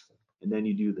first, and then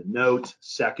you do the note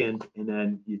second, and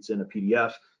then it's in a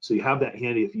PDF. So you have that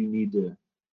handy if you need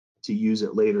to use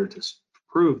it later to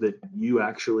prove that you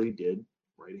actually did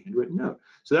write a handwritten note.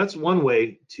 So that's one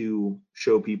way to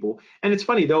show people. And it's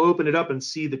funny, they'll open it up and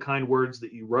see the kind words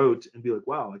that you wrote and be like,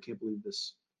 wow, I can't believe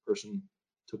this person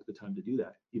took the time to do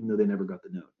that, even though they never got the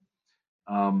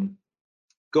note.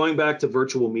 Going back to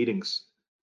virtual meetings,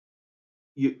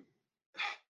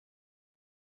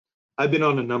 I've been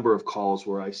on a number of calls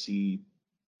where I see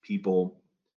people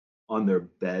on their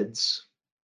beds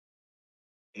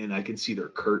and I can see their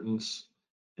curtains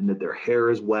and that their hair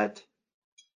is wet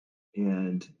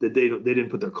and that they didn't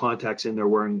put their contacts in. They're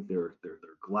wearing their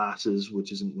glasses,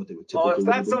 which isn't what they would typically. Oh, if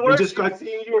that's the worst,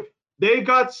 they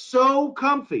got so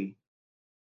comfy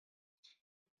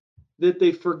that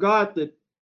they forgot that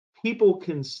people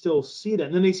can still see that.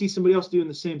 And then they see somebody else doing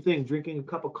the same thing, drinking a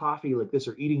cup of coffee like this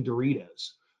or eating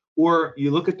Doritos. Or you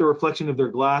look at the reflection of their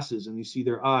glasses and you see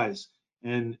their eyes,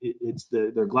 and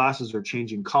their glasses are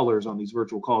changing colors on these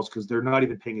virtual calls because they're not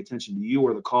even paying attention to you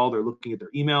or the call. They're looking at their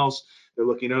emails. They're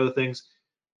looking at other things.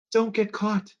 Don't get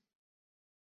caught.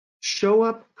 Show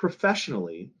up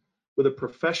professionally with a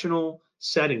professional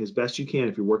setting as best you can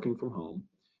if you're working from home.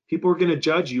 People are going to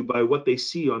judge you by what they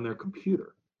see on their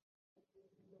computer.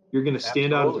 You're going to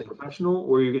stand out as a professional,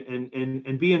 or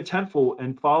and be intentful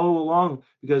and follow along,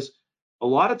 because a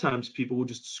lot of times people will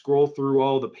just scroll through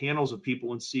all the panels of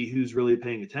people and see who's really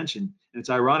paying attention. And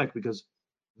it's ironic because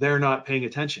they're not paying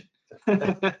attention.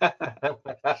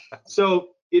 So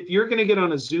if you're going to get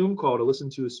on a Zoom call to listen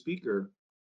to a speaker,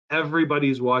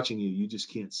 everybody's watching you. You just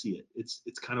can't see it.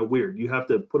 It's kind of weird. You have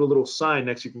to put a little sign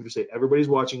next to your computer, say everybody's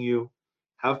watching you,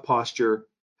 have posture,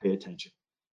 pay attention,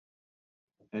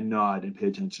 and nod and pay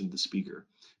attention to the speaker.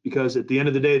 Because at the end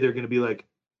of the day, they're going to be like,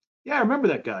 yeah, I remember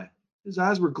that guy. His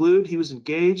eyes were glued. He was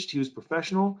engaged. He was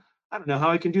professional. I don't know how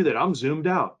I can do that. I'm zoomed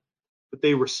out. But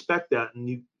they respect that, and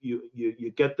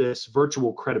you get this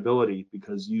virtual credibility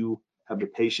because you have the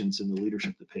patience and the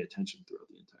leadership to pay attention throughout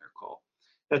the entire call.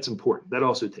 That's important. That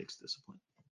also takes discipline,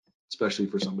 especially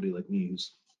for somebody like me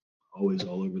who's always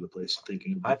all over the place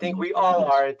thinking about. I think we all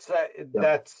are. It's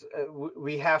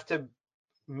we have to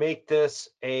make this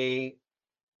a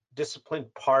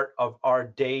disciplined part of our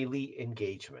daily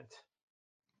engagement.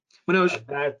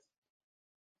 Manoj,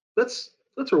 let's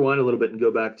rewind a little bit and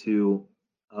go back to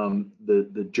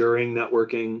the during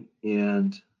networking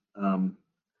and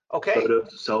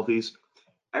photos, selfies.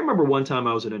 I remember one time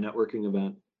I was at a networking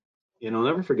event, and I'll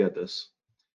never forget this.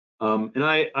 And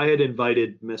I had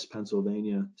invited Miss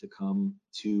Pennsylvania to come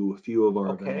to a few of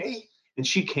our events, and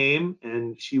she came,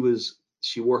 and she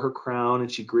wore her crown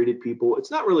and she greeted people. It's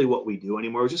not really what we do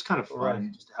anymore. It was just kind of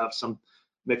fun, just to have some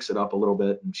mix it up a little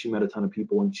bit. And she met a ton of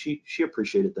people, and she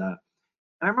appreciated that.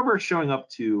 And I remember showing up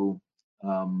to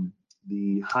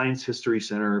the Heinz History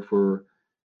Center for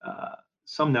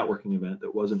some networking event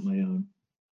that wasn't my own.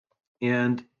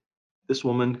 And this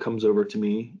woman comes over to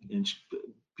me, and she's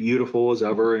beautiful as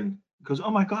ever, and goes, "Oh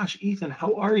my gosh, Ethan,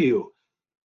 how are you?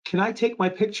 Can I take my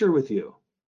picture with you?"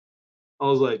 I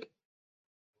was like,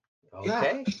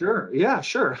 "Yeah, sure. Yeah,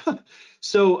 sure."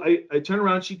 So I turn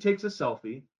around, she takes a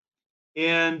selfie,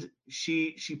 and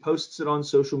she posts it on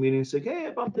social media and says, "Hey,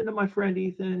 I bumped into my friend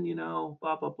Ethan,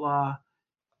 blah, blah, blah."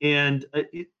 And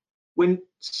when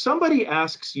somebody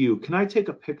asks you, "Can I take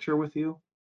a picture with you?"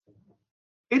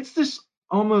 It's this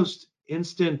almost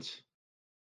instant,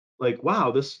 like,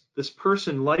 wow, this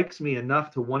person likes me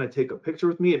enough to want to take a picture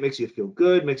with me. It makes you feel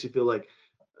good, makes you feel like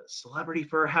a celebrity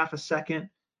for half a second.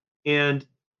 And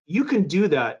you can do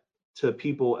that to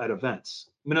people at events.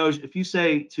 Manoj, if you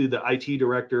say to the IT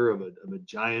director of a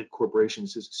giant corporation,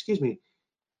 says, "Excuse me,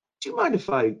 do you mind if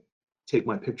I take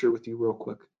my picture with you real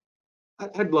quick?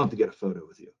 I'd love to get a photo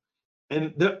with you."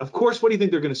 And of course, what do you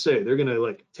think they're going to say? They're going to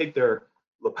like take their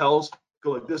lapels,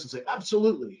 go like this, and say,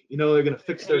 "Absolutely." They're going to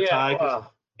fix their tie.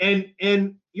 Wow. And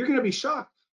you're going to be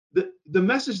shocked. The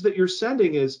message that you're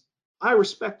sending is, "I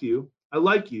respect you. I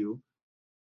like you.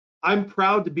 I'm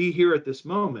proud to be here at this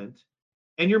moment."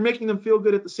 And you're making them feel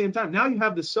good at the same time. Now you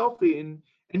have the selfie, and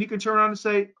you can turn around and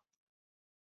say,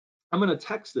 "I'm going to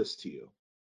text this to you.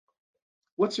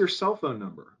 What's your cell phone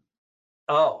number?"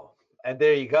 Oh, and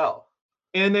there you go.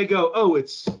 And they go, "Oh,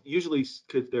 it's usually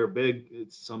because they're big,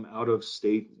 it's some out of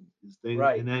state thing."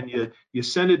 Right. And then you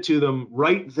send it to them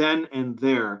right then and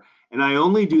there. And I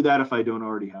only do that if I don't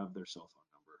already have their cell phone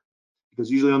number,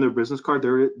 because usually on their business card,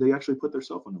 they actually put their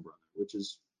cell phone number on there, which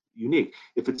is unique.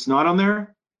 If it's not on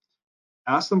there,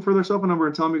 ask them for their cell phone number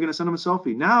and tell them you're going to send them a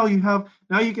selfie. Now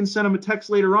you can send them a text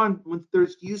later on when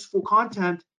there's useful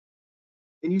content,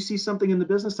 and you see something in the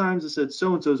Business Times that said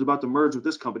so and so is about to merge with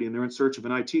this company and they're in search of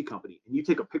an IT company, and you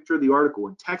take a picture of the article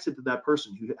and text it to that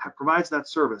person who provides that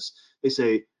service. They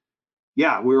say,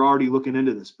 "Yeah, we're already looking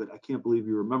into this, but I can't believe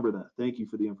you remember that. Thank you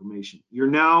for the information."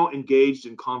 You're now engaged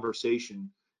in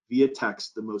conversation via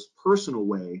text, the most personal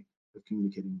way of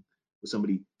communicating with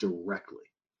somebody directly.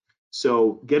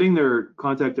 So getting their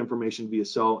contact information via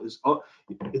cell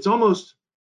it's almost,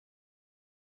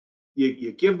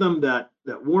 you give them that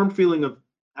warm feeling of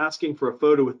asking for a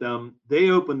photo with them. They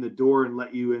open the door and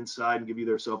let you inside and give you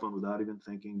their cell phone without even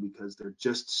thinking, because they're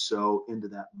just so into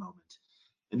that moment.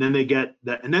 And then they get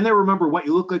that, and then they remember what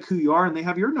you look like, who you are, and they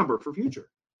have your number for future.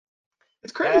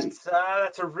 It's crazy.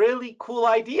 That's a really cool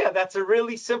idea. That's a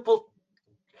really simple,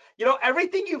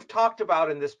 everything you've talked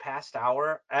about in this past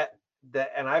hour,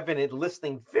 and I've been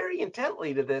listening very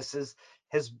intently to this,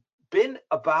 has been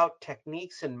about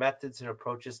techniques and methods and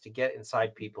approaches to get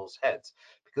inside people's heads.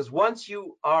 Because once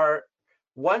you're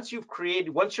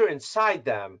inside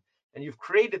them and you've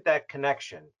created that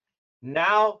connection,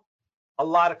 now a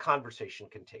lot of conversation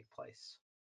can take place.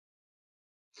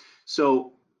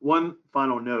 So one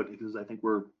final note, because I think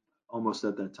we're almost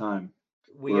at that time.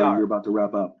 You're about to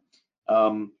wrap up.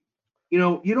 You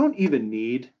don't even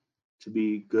need to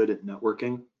be good at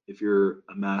networking if you're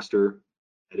a master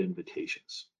at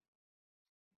invitations.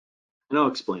 And I'll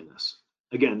explain this.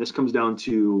 Again, this comes down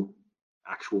to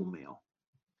actual mail.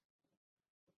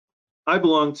 I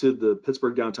belong to the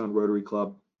Pittsburgh Downtown Rotary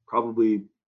Club. Probably,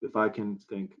 if I can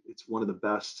think, it's one of the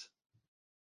best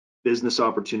business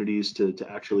opportunities to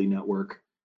actually network.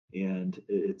 And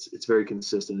it's very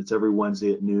consistent. It's every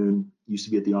Wednesday at noon. Used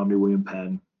to be at the Omni William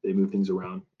Penn. They move things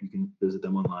around. You can visit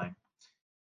them online.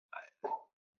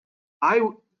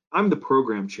 I'm the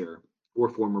program chair, or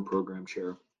former program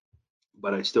chair,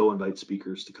 but I still invite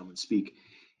speakers to come and speak.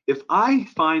 If I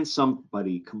find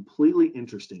somebody completely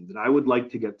interesting that I would like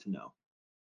to get to know,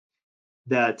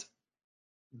 that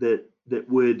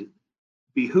would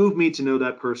behoove me to know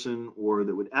that person, or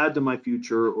that would add to my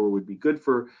future, or would be good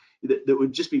for, that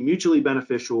would just be mutually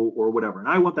beneficial or whatever, and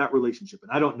I want that relationship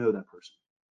and I don't know that person,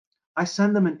 I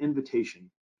send them an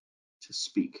invitation to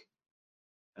speak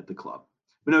at the club.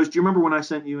 Manoj, do you remember when I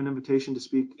sent you an invitation to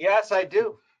speak? Yes, I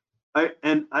do.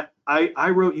 I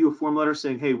wrote you a form letter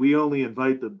saying, hey, we only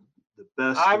invite the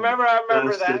best. I remember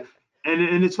that.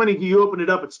 And it's funny, you open it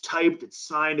up, it's typed, it's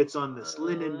signed, it's on this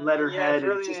linen letterhead.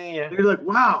 Yeah, it's really, yeah. You're like,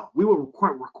 wow, we were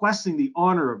requesting the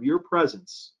honor of your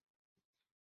presence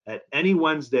at any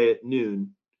Wednesday at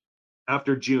noon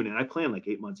after June. And I planned like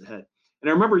 8 months ahead. And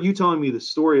I remember you telling me the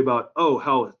story about,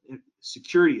 how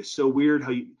security is so weird,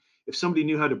 how if somebody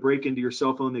knew how to break into your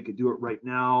cell phone, they could do it right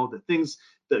now. The things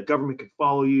that government could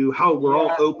follow you, how we're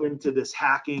all open to this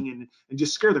hacking and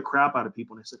just scare the crap out of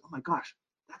people. And I said, oh my gosh,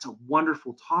 that's a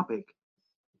wonderful topic.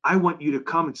 I want you to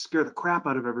come and scare the crap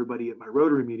out of everybody at my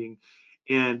Rotary meeting.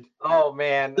 And oh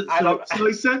man, so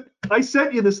I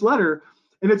sent you this letter,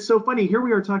 and it's so funny. Here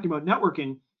we are talking about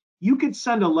networking. You could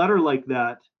send a letter like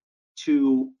that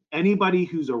to anybody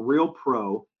who's a real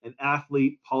pro, an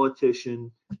athlete,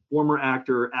 politician, former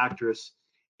actor or actress,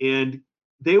 and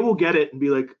they will get it and be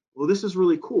like, well, this is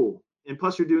really cool. And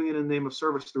plus you're doing it in the name of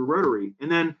service through Rotary.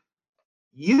 And then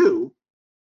you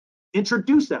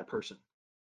introduce that person.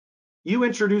 You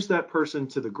introduce that person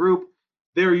to the group.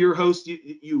 They're your host.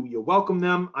 You welcome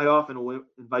them. I often will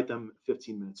invite them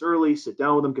 15 minutes early, sit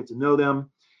down with them, get to know them,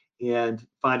 and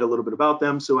find a little bit about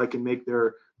them so I can make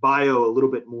their bio a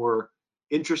little bit more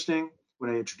interesting when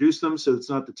I introduce them, so it's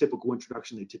not the typical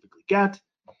introduction they typically get.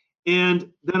 And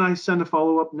then I send a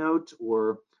follow-up note,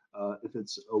 or if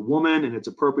it's a woman and it's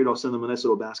appropriate, I'll send them a nice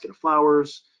little basket of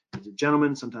flowers. If it's a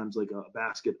gentleman, sometimes like a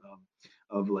basket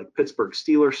of like Pittsburgh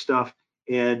Steelers stuff.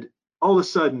 And all of a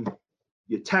sudden,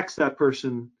 you text that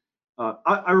person.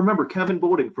 I remember Kevin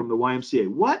Boulding from the YMCA.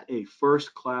 What a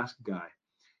first-class guy.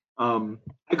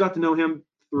 I got to know him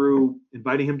through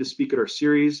inviting him to speak at our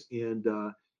series, and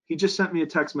he just sent me a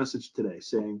text message today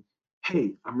saying,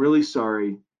 hey, I'm really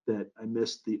sorry that I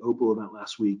missed the Opal event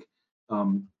last week.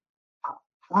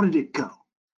 How did it go?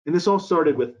 And this all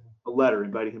started with a letter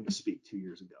inviting him to speak 2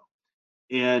 years ago.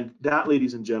 And that,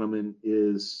 ladies and gentlemen,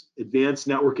 is advanced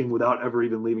networking without ever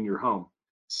even leaving your home.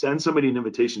 Send somebody an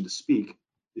invitation to speak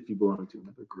if you belong to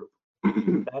another group.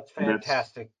 That's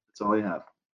fantastic. That's all I have.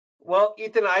 Well,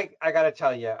 Ethan, I got to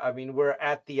tell you, I mean, we're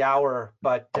at the hour,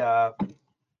 but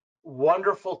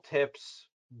wonderful tips,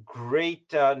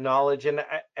 great knowledge. And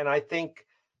I think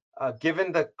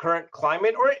given the current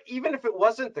climate, or even if it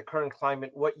wasn't the current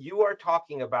climate, what you are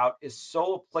talking about is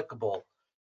so applicable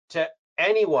to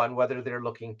anyone, whether they're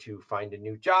looking to find a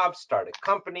new job, start a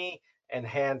company,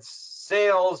 enhance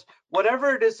sales,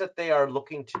 whatever it is that they are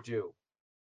looking to do.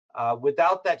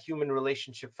 Without that human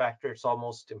relationship factor, it's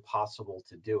almost impossible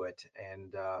to do it.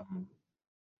 And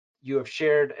you have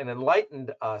shared and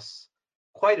enlightened us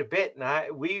quite a bit,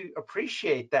 and we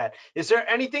appreciate that. Is there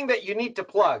anything that you need to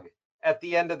plug at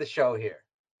the end of the show here?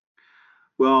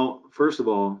 Well, first of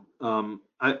all,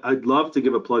 I'd love to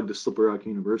give a plug to Slippery Rock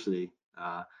University.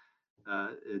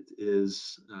 It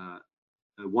is a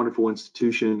wonderful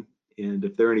institution, and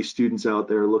if there are any students out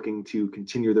there looking to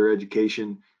continue their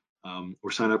education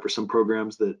or sign up for some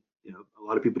programs that a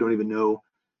lot of people don't even know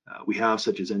we have,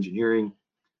 such as engineering,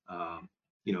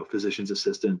 physician's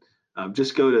assistant,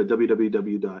 just go to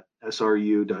www.sru.edu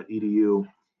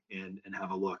and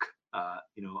have a look.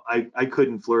 I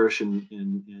couldn't flourish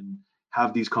and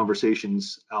have these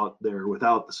conversations out there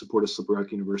without the support of Slippery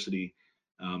Rock University,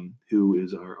 who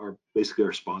is basically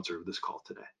our sponsor of this call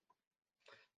today.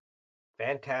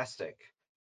 Fantastic.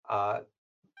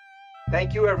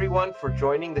 Thank you, everyone, for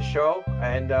joining the show,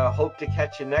 and hope to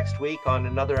catch you next week on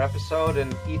another episode.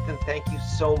 And Ethan, thank you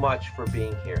so much for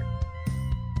being here.